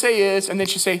trying to say is, and then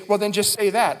she'd say, well, then just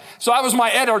say that. So I was my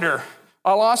editor.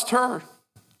 I lost her.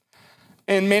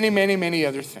 And many, many, many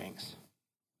other things.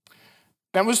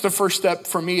 That was the first step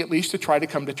for me, at least, to try to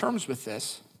come to terms with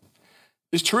this,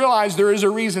 is to realize there is a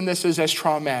reason this is as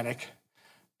traumatic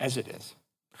as it is,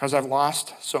 because I've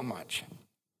lost so much.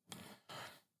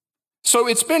 So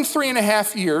it's been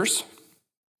 3.5 years.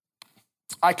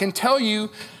 I can tell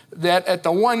you that at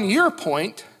the 1 year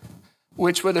point,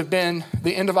 which would have been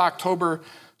the end of October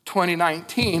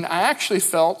 2019, I actually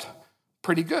felt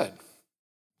pretty good.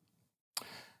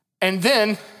 And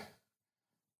then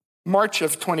March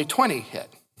of 2020 hit,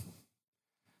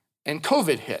 and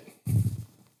COVID hit,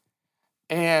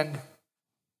 and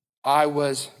I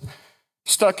was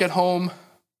stuck at home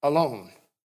alone,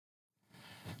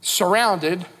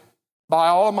 surrounded by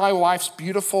all of my wife's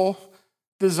beautiful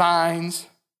designs,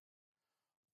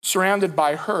 surrounded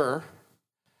by her.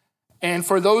 And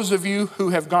for those of you who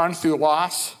have gone through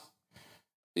loss,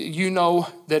 you know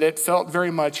that it felt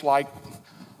very much like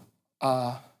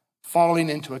falling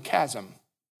into a chasm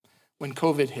when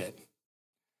COVID hit,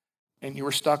 and you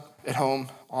were stuck at home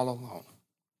all alone.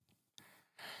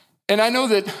 And I know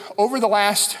that over the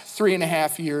last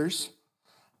 3.5 years,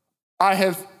 I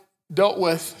have dealt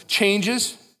with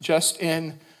changes just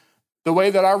in the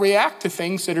way that I react to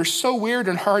things that are so weird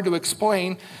and hard to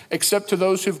explain, except to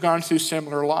those who've gone through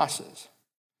similar losses.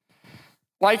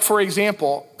 Like, for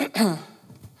example,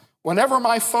 whenever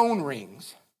my phone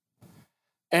rings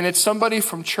and it's somebody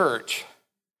from church,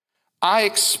 I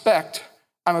expect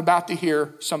I'm about to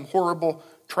hear some horrible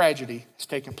tragedy has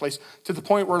taken place, to the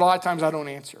point where a lot of times I don't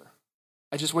answer.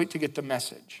 I just wait to get the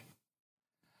message,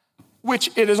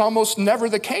 which it is almost never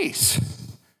the case.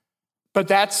 But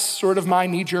that's sort of my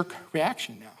knee-jerk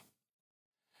reaction now.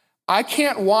 I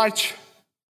can't watch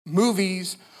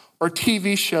movies or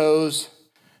TV shows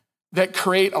that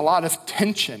create a lot of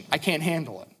tension. I can't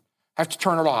handle it. I have to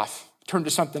turn it off, turn to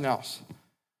something else.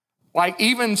 Like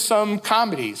even some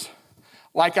comedies.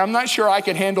 Like I'm not sure I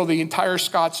could handle the entire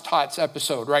Scott's Tots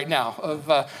episode right now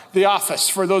of The Office,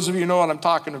 for those of you who know what I'm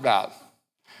talking about.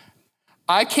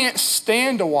 I can't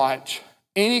stand to watch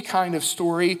any kind of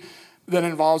story that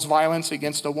involves violence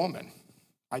against a woman.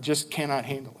 I just cannot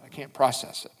handle it. I can't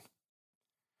process it.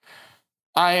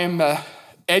 I am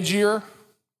edgier,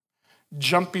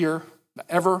 jumpier than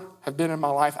ever have been in my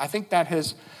life. I think that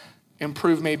has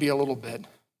improved maybe a little bit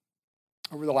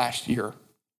over the last year.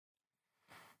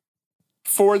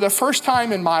 For the first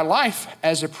time in my life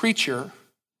as a preacher,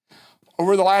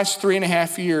 over the last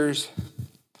 3.5 years,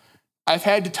 I've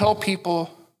had to tell people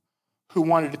who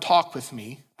wanted to talk with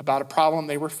me about a problem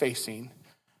they were facing,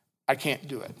 I can't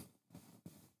do it.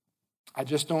 I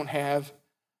just don't have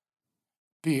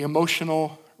the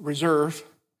emotional reserve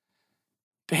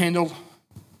to handle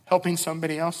helping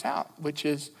somebody else out, which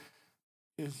is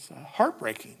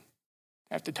heartbreaking.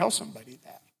 I have to tell somebody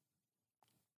that.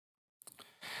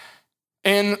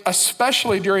 And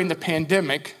especially during the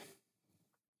pandemic,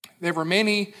 there were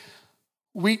many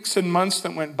weeks and months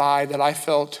that went by that I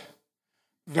felt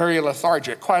very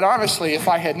lethargic. Quite honestly, if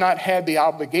I had not had the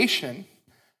obligation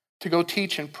to go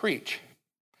teach and preach,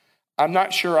 I'm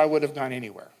not sure I would have gone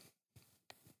anywhere.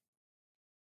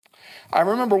 I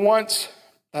remember once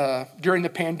during the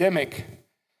pandemic,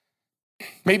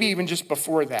 maybe even just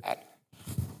before that,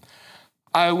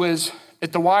 I was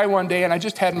at the Y one day and I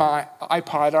just had my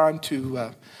iPod on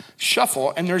to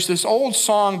shuffle, and there's this old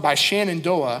song by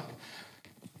Shenandoah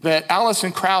that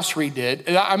Alison Krauss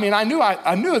redid. I mean, I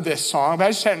knew of this song, but I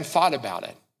just hadn't thought about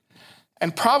it,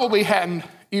 and probably hadn't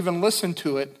even listened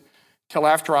to it till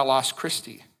after I lost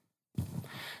Christy.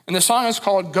 And the song is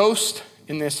called "Ghost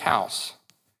in This House."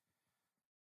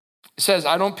 It says,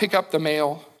 "I don't pick up the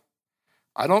mail.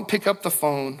 I don't pick up the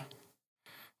phone.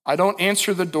 I don't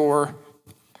answer the door.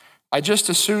 I just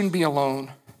as soon be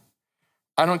alone.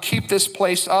 I don't keep this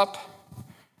place up.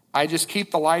 I just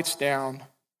keep the lights down.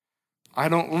 I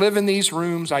don't live in these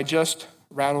rooms. I just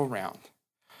rattle around.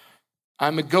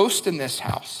 I'm a ghost in this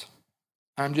house.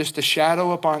 I'm just a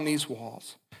shadow upon these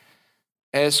walls.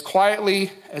 As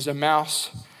quietly as a mouse,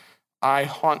 I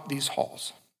haunt these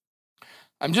halls.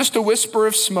 I'm just a whisper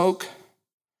of smoke.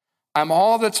 I'm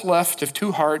all that's left of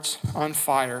two hearts on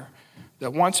fire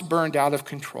that once burned out of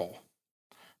control.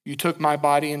 You took my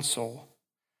body and soul.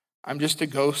 I'm just a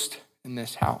ghost in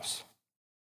this house."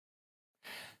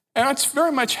 And that's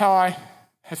very much how I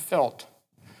have felt,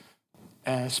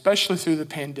 especially through the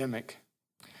pandemic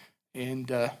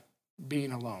and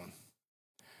being alone.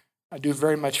 I do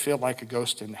very much feel like a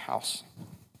ghost in the house.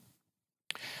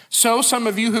 So some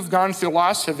of you who've gone through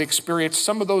loss have experienced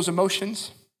some of those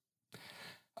emotions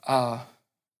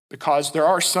because there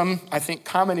are some, I think,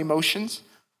 common emotions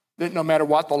that no matter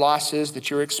what the loss is that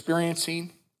you're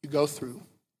experiencing, you go through.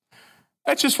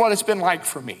 That's just what it's been like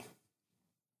for me.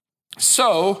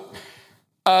 So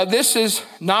this is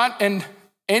not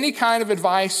any kind of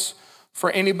advice for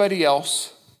anybody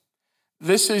else.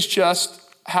 This is just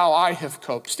how I have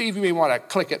coped. Steve, you may want to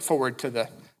click it forward to the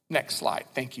next slide.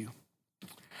 Thank you.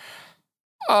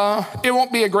 It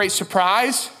won't be a great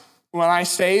surprise when I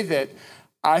say that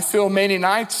I feel many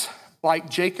nights like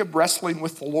Jacob wrestling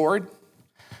with the Lord.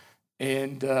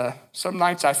 And some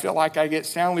nights I feel like I get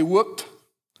soundly whooped.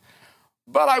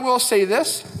 But I will say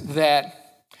this,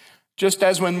 that just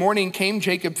as when morning came,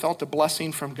 Jacob felt a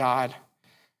blessing from God,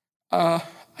 I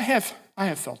have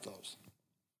felt those.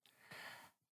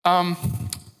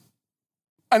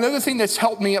 Another thing that's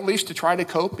helped me at least to try to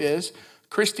cope is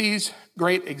Christy's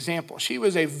great example. She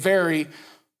was a very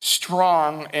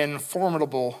strong and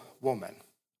formidable woman.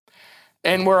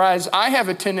 And whereas I have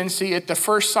a tendency at the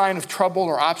first sign of trouble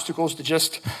or obstacles to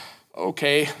just,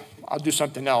 okay, I'll do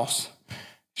something else,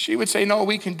 she would say, no,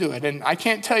 we can do it. And I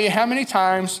can't tell you how many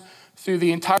times through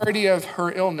the entirety of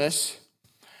her illness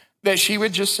that she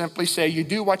would just simply say, you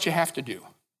do what you have to do.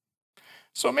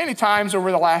 So many times over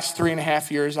the last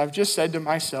 3.5 years, I've just said to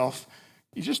myself,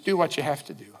 you just do what you have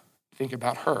to do. Think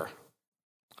about her.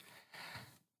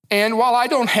 And while I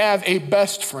don't have a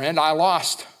best friend, I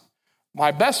lost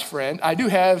my best friend, I do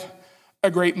have a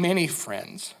great many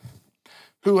friends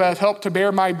who have helped to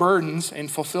bear my burdens and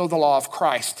fulfill the law of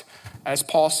Christ, as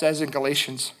Paul says in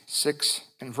Galatians 6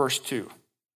 and verse 2.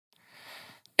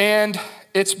 And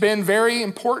it's been very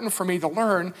important for me to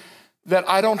learn that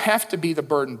I don't have to be the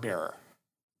burden bearer.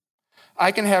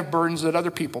 I can have burdens that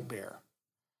other people bear.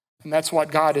 And that's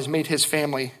what God has made his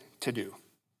family to do.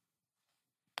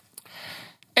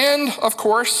 And of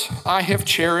course, I have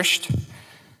cherished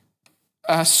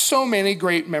so many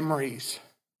great memories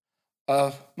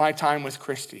of my time with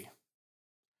Christy.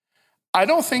 I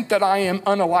don't think that I am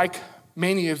unlike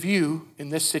many of you in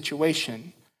this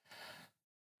situation,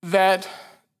 that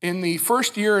in the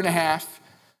first 1.5 years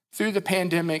through the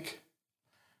pandemic,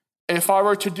 if I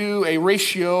were to do a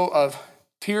ratio of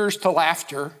tears to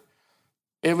laughter,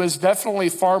 it was definitely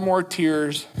far more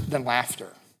tears than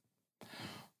laughter.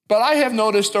 But I have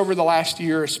noticed over the last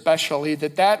year especially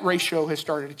that ratio has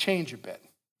started to change a bit.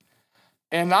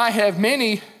 And I have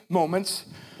many moments,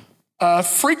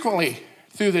 frequently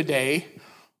through the day,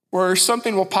 where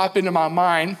something will pop into my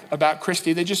mind about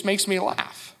Christy that just makes me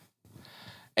laugh.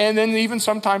 And then even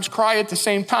sometimes cry at the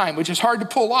same time, which is hard to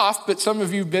pull off, but some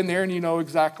of you have been there and you know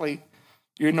exactly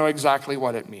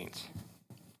what it means.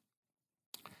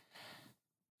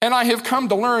 And I have come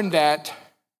to learn that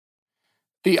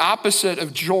the opposite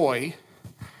of joy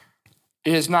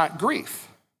is not grief.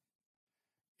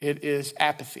 It is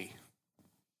apathy.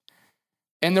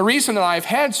 And the reason that I've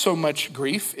had so much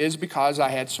grief is because I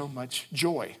had so much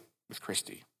joy with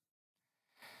Christy.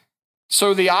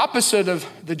 So the opposite of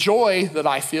the joy that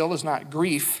I feel is not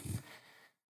grief.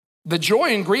 The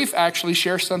joy and grief actually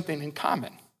share something in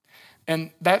common, and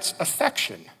that's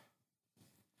affection.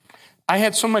 I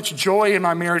had so much joy in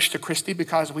my marriage to Christy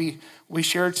because we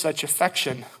shared such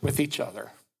affection with each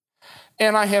other.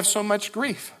 And I have so much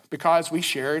grief because we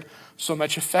shared so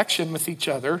much affection with each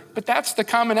other, but that's the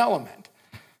common element,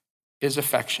 is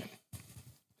affection.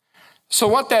 So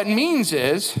what that means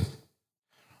is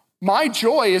my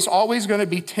joy is always going to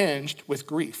be tinged with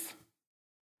grief.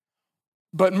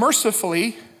 But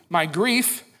mercifully, my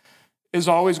grief is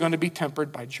always going to be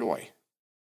tempered by joy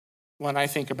when I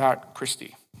think about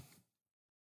Christy.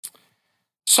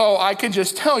 So I can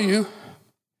just tell you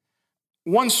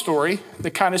one story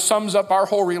that kind of sums up our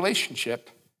whole relationship.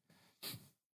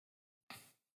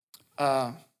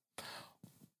 As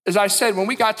I said, when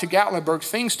we got to Gatlinburg,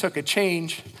 things took a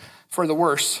change for the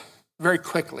worse very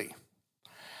quickly.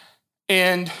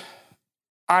 And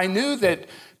I knew that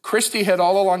Christy had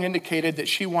all along indicated that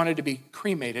she wanted to be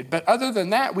cremated. But other than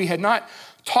that, we had not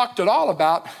talked at all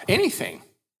about anything.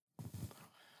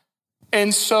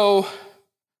 And so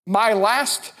my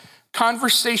last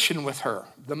conversation with her,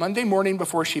 the Monday morning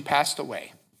before she passed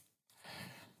away,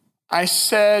 I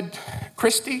said,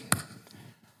 Christy,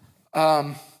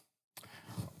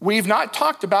 we've not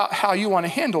talked about how you want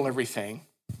to handle everything.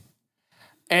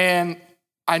 And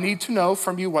I need to know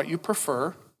from you what you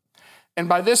prefer. And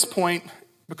by this point,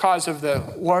 because of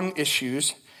the lung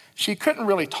issues, she couldn't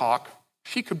really talk.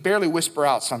 She could barely whisper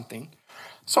out something.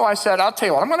 So I said, I'll tell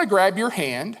you what, I'm going to grab your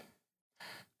hand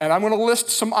and I'm going to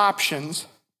list some options.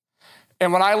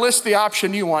 And when I list the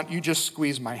option you want, you just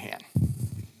squeeze my hand.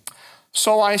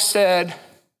 So I said,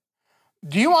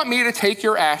 do you want me to take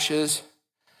your ashes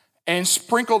and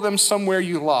sprinkle them somewhere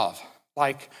you love,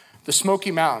 like the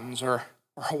Smoky Mountains or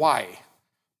Hawaii?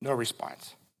 No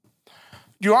response.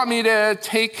 Do you want me to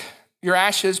take your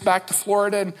ashes back to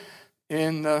Florida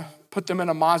and put them in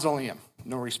a mausoleum?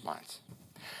 No response.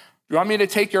 Do you want me to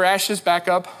take your ashes back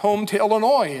up home to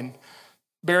Illinois and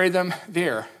bury them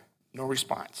there? No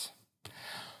response.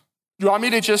 Do you want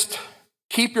me to just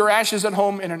keep your ashes at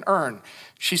home in an urn?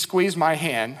 She squeezed my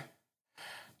hand,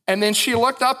 and then she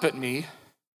looked up at me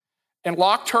and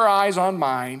locked her eyes on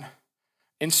mine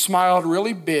and smiled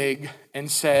really big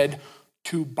and said,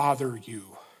 to bother you.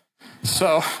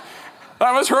 So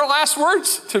that was her last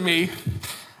words to me,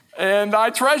 and I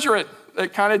treasure it.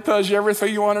 It kind of tells you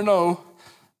everything you want to know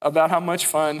about how much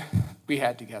fun we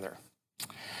had together.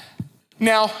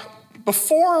 Now,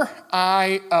 before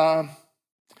I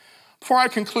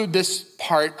conclude this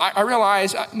part, I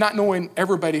realize, not knowing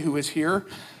everybody who is here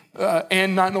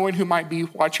and not knowing who might be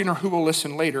watching or who will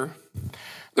listen later,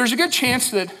 there's a good chance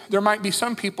that there might be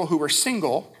some people who are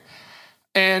single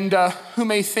and who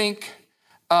may think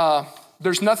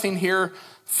there's nothing here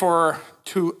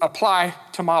to apply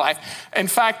to my life. In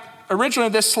fact, originally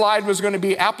this slide was going to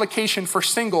be application for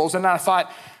singles, and I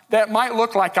thought that might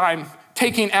look like I'm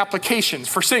taking applications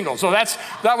for singles. So that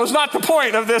was not the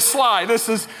point of this slide. This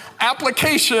is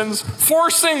applications for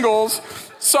singles,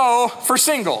 so for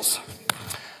singles.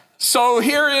 So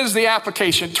here is the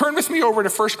application. Turn with me over to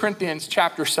 1 Corinthians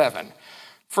chapter 7.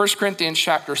 1 Corinthians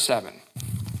chapter 7.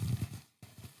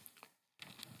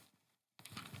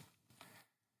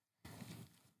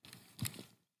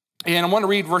 And I want to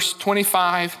read verse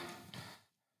 25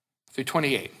 through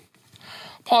 28.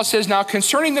 Paul says, now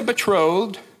concerning the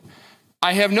betrothed,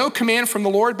 I have no command from the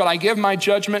Lord, but I give my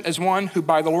judgment as one who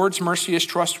by the Lord's mercy is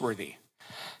trustworthy.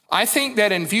 I think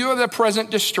that in view of the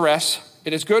present distress,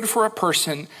 it is good for a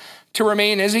person to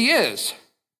remain as he is.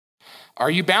 Are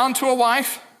you bound to a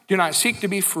wife? Do not seek to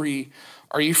be free.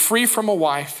 Are you free from a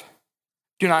wife?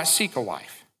 Do not seek a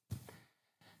wife.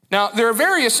 Now, there are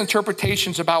various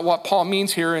interpretations about what Paul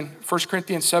means here in 1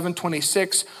 Corinthians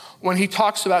 7:26 when he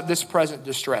talks about this present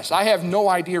distress. I have no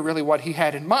idea really what he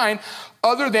had in mind,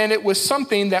 other than it was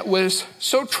something that was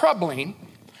so troubling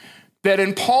that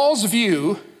in Paul's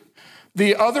view,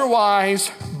 The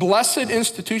otherwise blessed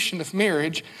institution of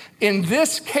marriage, in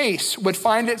this case, would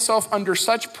find itself under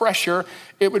such pressure,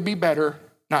 it would be better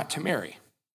not to marry.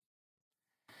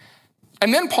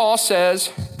 And then Paul says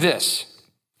this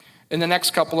in the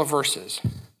next couple of verses.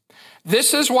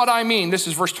 This is what I mean. This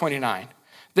is verse 29.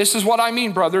 This is what I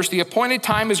mean, brothers. The appointed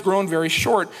time has grown very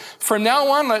short. From now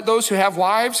on, let those who have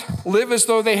wives live as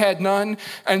though they had none,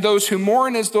 and those who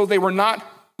mourn as though they were not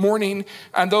mourning,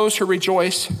 and those who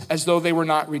rejoice as though they were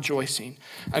not rejoicing,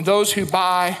 and those who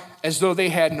buy as though they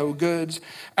had no goods,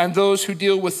 and those who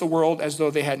deal with the world as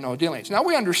though they had no dealings. Now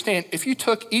we understand if you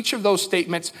took each of those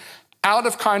statements out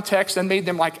of context and made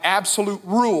them like absolute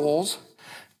rules,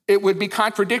 it would be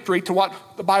contradictory to what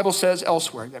the Bible says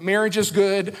elsewhere, that marriage is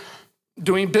good,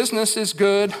 doing business is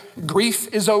good,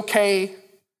 grief is okay.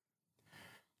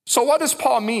 So what does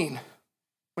Paul mean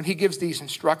when he gives these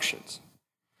instructions?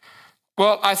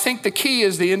 Well, I think the key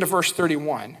is the end of verse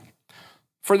 31.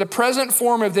 For the present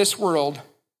form of this world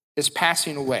is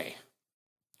passing away.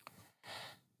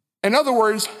 In other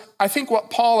words, I think what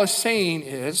Paul is saying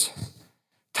is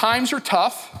times are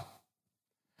tough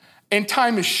and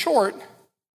time is short,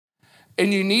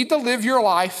 and you need to live your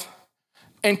life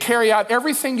and carry out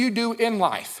everything you do in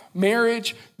life,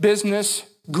 marriage, business,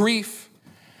 grief,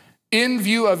 in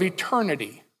view of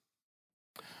eternity,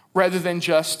 rather than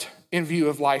just in view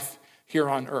of life here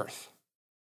on earth.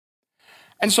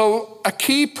 And so a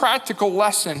key practical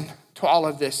lesson to all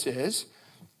of this is,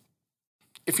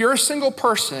 if you're a single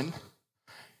person,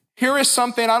 here is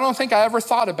something I don't think I ever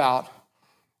thought about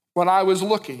when I was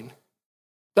looking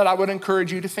that I would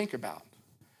encourage you to think about.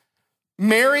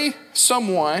 Marry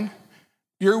someone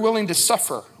you're willing to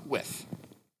suffer with.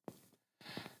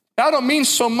 Now, I don't mean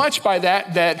so much by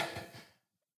that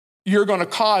you're going to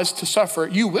cause to suffer.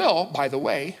 You will, by the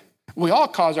way. We all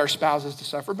cause our spouses to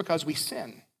suffer because we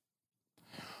sin.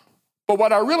 But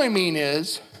what I really mean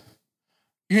is,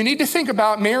 you need to think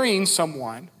about marrying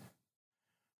someone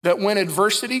that when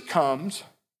adversity comes,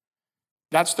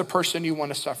 that's the person you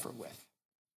want to suffer with.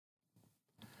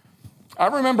 I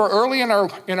remember early in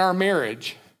our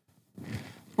marriage,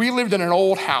 we lived in an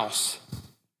old house,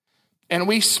 and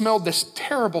we smelled this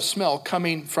terrible smell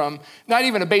coming from not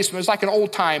even a basement. It was like an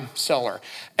old-time cellar.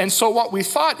 And so what we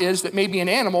thought is that maybe an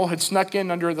animal had snuck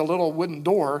in under the little wooden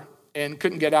door and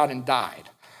couldn't get out and died.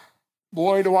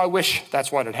 Boy, do I wish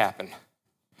that's what had happened.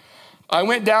 I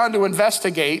went down to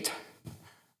investigate,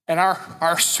 and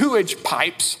our sewage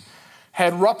pipes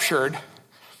had ruptured,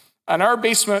 and our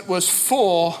basement was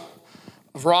full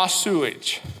of raw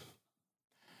sewage.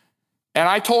 And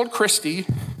I told Christy,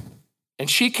 and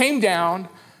she came down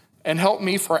and helped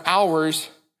me for hours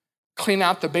clean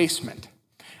out the basement.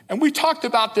 And we talked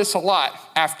about this a lot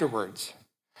afterwards.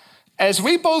 As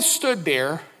we both stood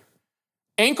there,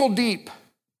 ankle deep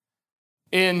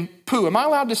in poo. Am I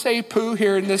allowed to say poo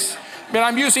here in this? I mean,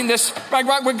 I'm using this.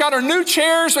 We've got our new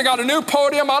chairs. We got a new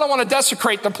podium. I don't want to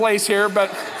desecrate the place here,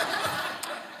 but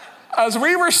as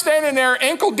we were standing there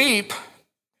ankle deep,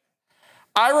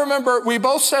 I remember we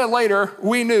both said later,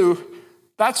 we knew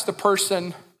that's the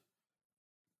person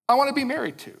I want to be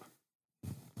married to.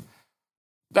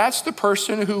 That's the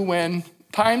person who, when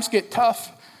times get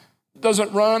tough,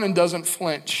 doesn't run and doesn't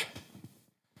flinch.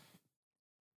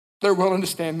 They're willing to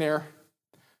stand there,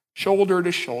 shoulder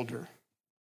to shoulder.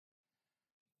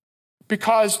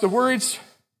 Because the words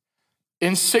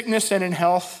in sickness and in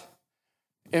health,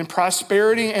 in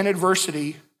prosperity and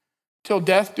adversity, till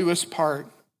death do us part,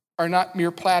 are not mere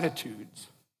platitudes.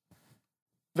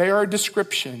 They are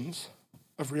descriptions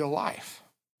of real life.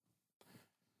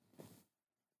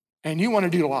 And you want to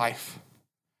do life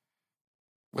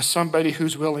with somebody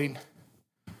who's willing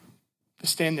to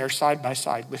stand there side by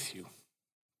side with you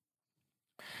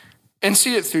and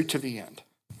see it through to the end.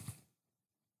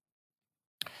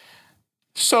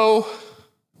 So,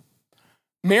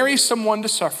 marry someone to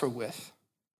suffer with,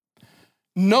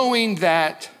 knowing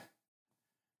that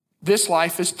this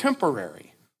life is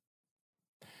temporary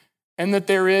and that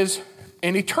there is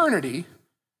an eternity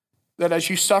that as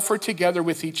you suffer together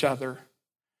with each other,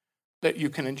 that you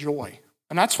can enjoy.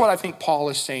 And that's what I think Paul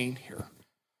is saying here.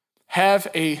 Have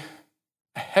a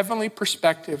heavenly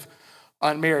perspective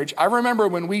on marriage. I remember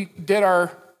when we did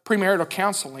our premarital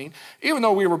counseling, even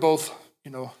though we were both,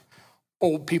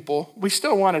 old people, we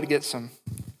still wanted to get some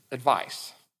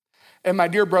advice. And my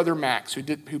dear brother Max,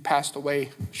 who passed away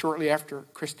shortly after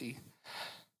Christy,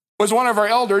 was one of our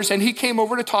elders, and he came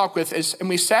over to talk with us, and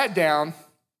we sat down,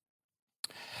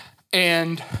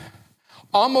 and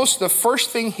almost the first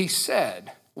thing he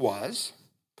said was,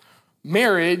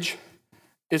 marriage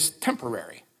is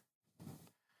temporary.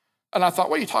 And I thought,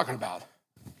 what are you talking about?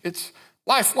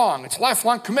 lifelong. It's a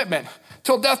lifelong commitment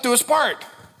till death do us part.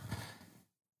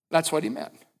 That's what he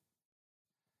meant.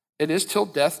 It is till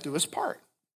death do us part.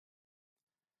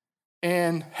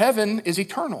 And heaven is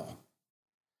eternal.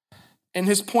 And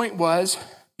his point was,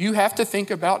 you have to think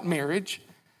about marriage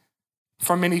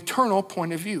from an eternal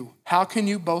point of view. How can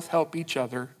you both help each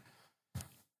other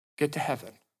get to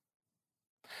heaven?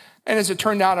 And as it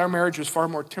turned out, our marriage was far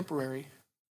more temporary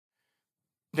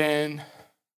than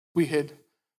we had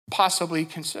possibly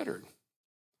considered.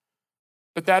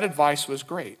 But that advice was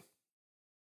great.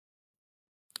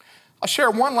 I'll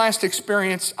share one last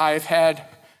experience I've had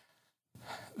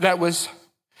that was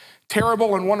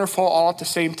terrible and wonderful all at the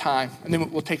same time, and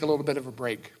then we'll take a little bit of a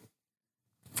break.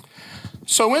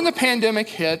 So when the pandemic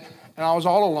hit and I was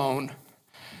all alone,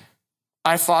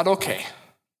 I thought, okay,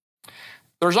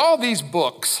 there's all these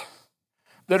books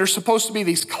that are supposed to be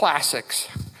these classics,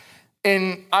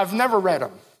 and I've never read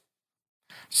them.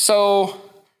 So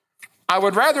I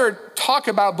would rather talk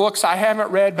about books I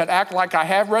haven't read but act like I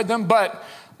have read them, but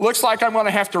looks like I'm going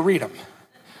to have to read them.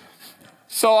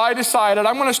 So I decided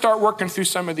I'm going to start working through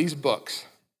some of these books.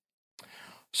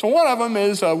 So one of them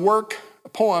is a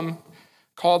poem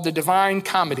called The Divine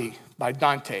Comedy by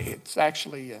Dante. It's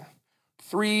actually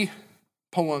 3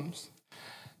 poems.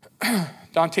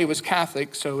 Dante was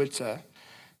Catholic, so it's a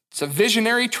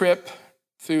visionary trip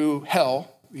through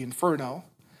hell, the Inferno,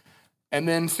 and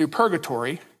then through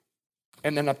purgatory,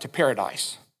 and then up to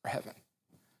paradise, or heaven.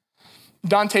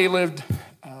 Dante lived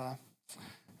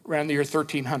around the year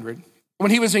 1300. When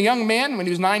he was a young man, when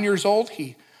he was 9 years old,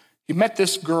 he met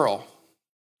this girl,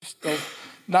 still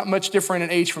not much different in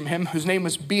age from him, whose name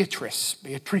was Beatrice,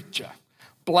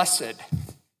 blessed.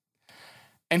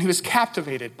 And he was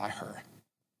captivated by her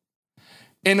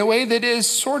in a way that is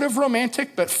sort of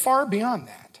romantic, but far beyond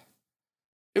that.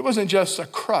 It wasn't just a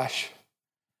crush.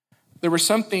 There was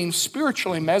something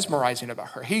spiritually mesmerizing about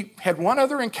her. He had one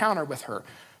other encounter with her.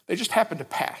 They just happened to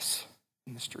pass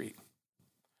in the street.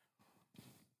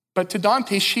 But to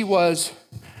Dante, she was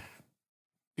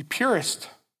the purest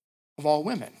of all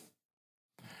women.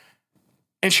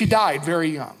 And she died very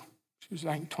young. She was,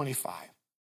 I think, 25.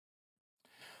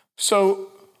 So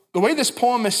the way this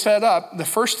poem is set up, the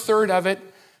first third of it,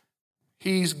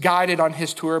 he's guided on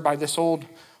his tour by this old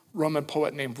Roman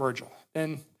poet named Virgil.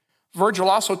 And Virgil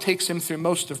also takes him through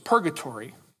most of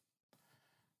purgatory.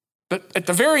 But at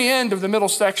the very end of the middle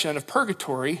section of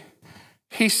purgatory,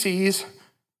 he sees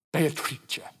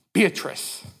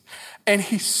Beatrice. And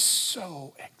he's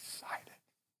so excited.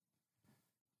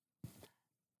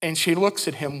 And she looks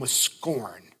at him with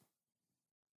scorn.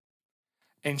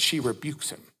 And she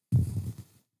rebukes him.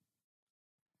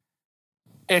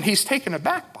 And he's taken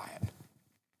aback by it.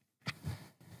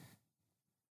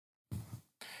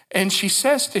 And she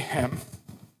says to him,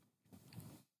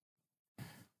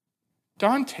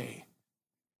 Dante,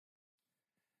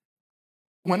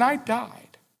 when I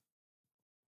died,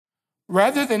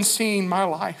 rather than seeing my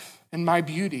life and my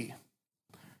beauty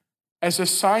as a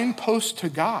signpost to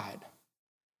God,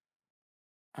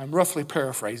 I'm roughly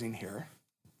paraphrasing here,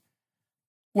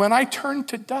 when I turned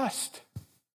to dust,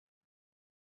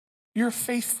 your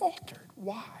faith faltered.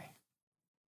 Why?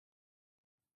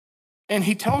 And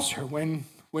he tells her, when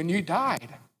you died,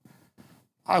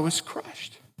 I was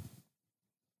crushed.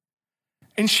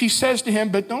 And she says to him,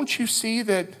 but don't you see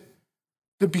that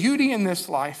the beauty in this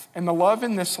life and the love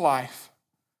in this life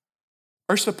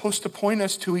are supposed to point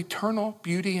us to eternal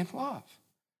beauty and love?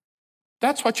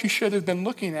 That's what you should have been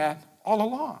looking at all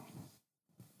along.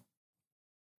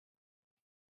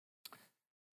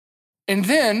 And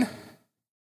then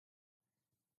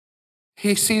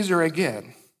he sees her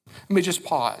again. Let me just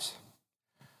pause.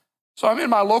 So I'm in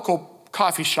my local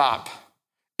coffee shop,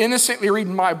 innocently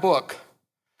reading my book,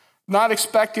 not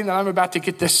expecting that I'm about to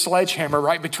get this sledgehammer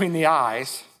right between the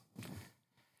eyes.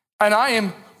 And I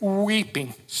am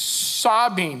weeping,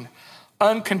 sobbing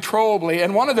uncontrollably.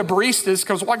 And one of the baristas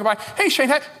comes walking by, hey, Shane,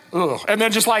 hey. Ugh. And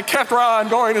then just like kept on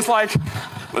going. It's like,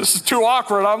 this is too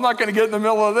awkward. I'm not going to get in the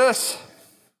middle of this.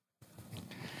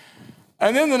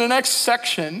 And then in the next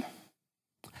section,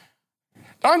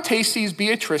 Dante sees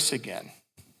Beatrice again.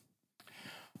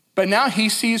 But now he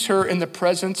sees her in the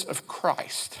presence of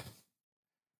Christ.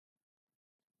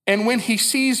 And when he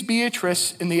sees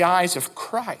Beatrice in the eyes of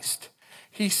Christ,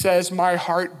 he says, my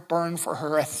heart burned for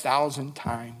her 1,000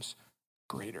 times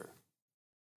greater.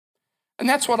 And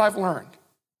that's what I've learned.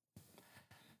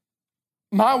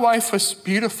 My wife was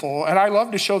beautiful, and I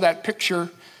love to show that picture.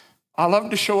 I love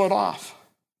to show it off.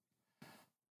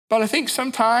 But I think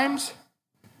sometimes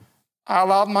I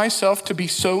allowed myself to be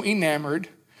so enamored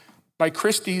by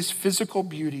Christy's physical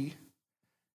beauty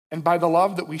and by the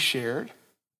love that we shared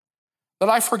that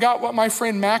I forgot what my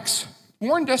friend Max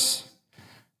warned us.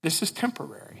 This is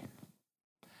temporary.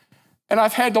 And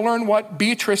I've had to learn what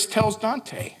Beatrice tells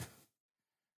Dante.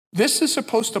 This is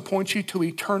supposed to point you to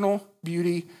eternal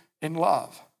beauty and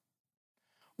love,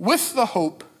 with the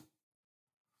hope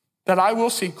that I will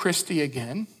see Christy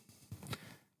again,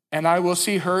 and I will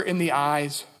see her in the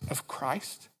eyes of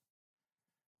Christ,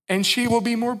 and she will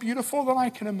be more beautiful than I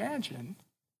can imagine.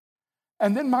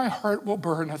 And then my heart will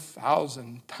burn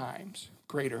 1,000 times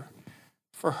greater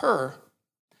for her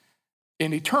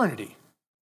in eternity.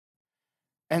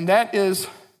 And that is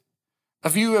a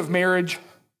view of marriage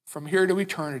from here to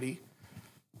eternity.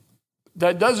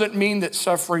 That doesn't mean that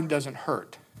suffering doesn't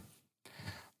hurt,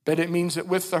 but it means that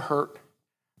with the hurt,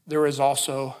 there is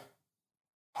also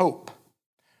hope.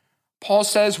 Paul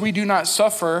says we do not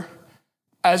suffer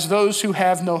as those who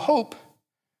have no hope,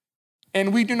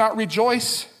 and we do not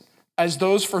rejoice as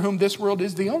those for whom this world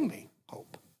is the only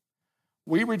hope.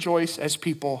 We rejoice as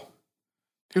people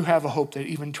who have a hope that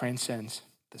even transcends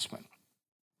this one.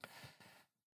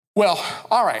 Well,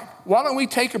 all right, why don't we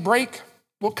take a break?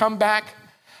 We'll come back,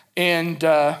 and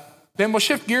then we'll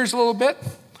shift gears a little bit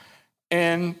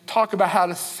and talk about how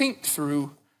to think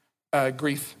through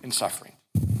grief and suffering.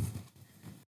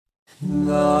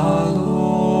 The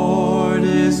Lord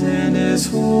is in his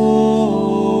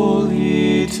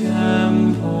holy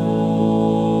temple.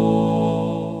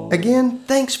 Again,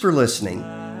 thanks for listening.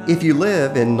 If you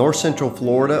live in North Central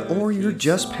Florida or you're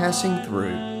just passing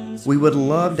through, we would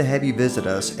love to have you visit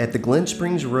us at the Glen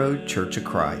Springs Road Church of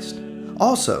Christ.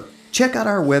 Also, check out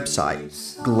our website,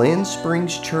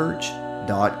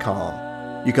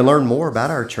 glenspringschurch.com. You can learn more about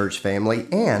our church family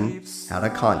and how to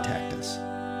contact us.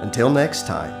 Until next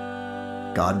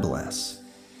time, God bless.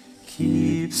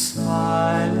 Keep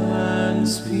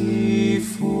silence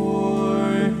before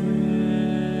him.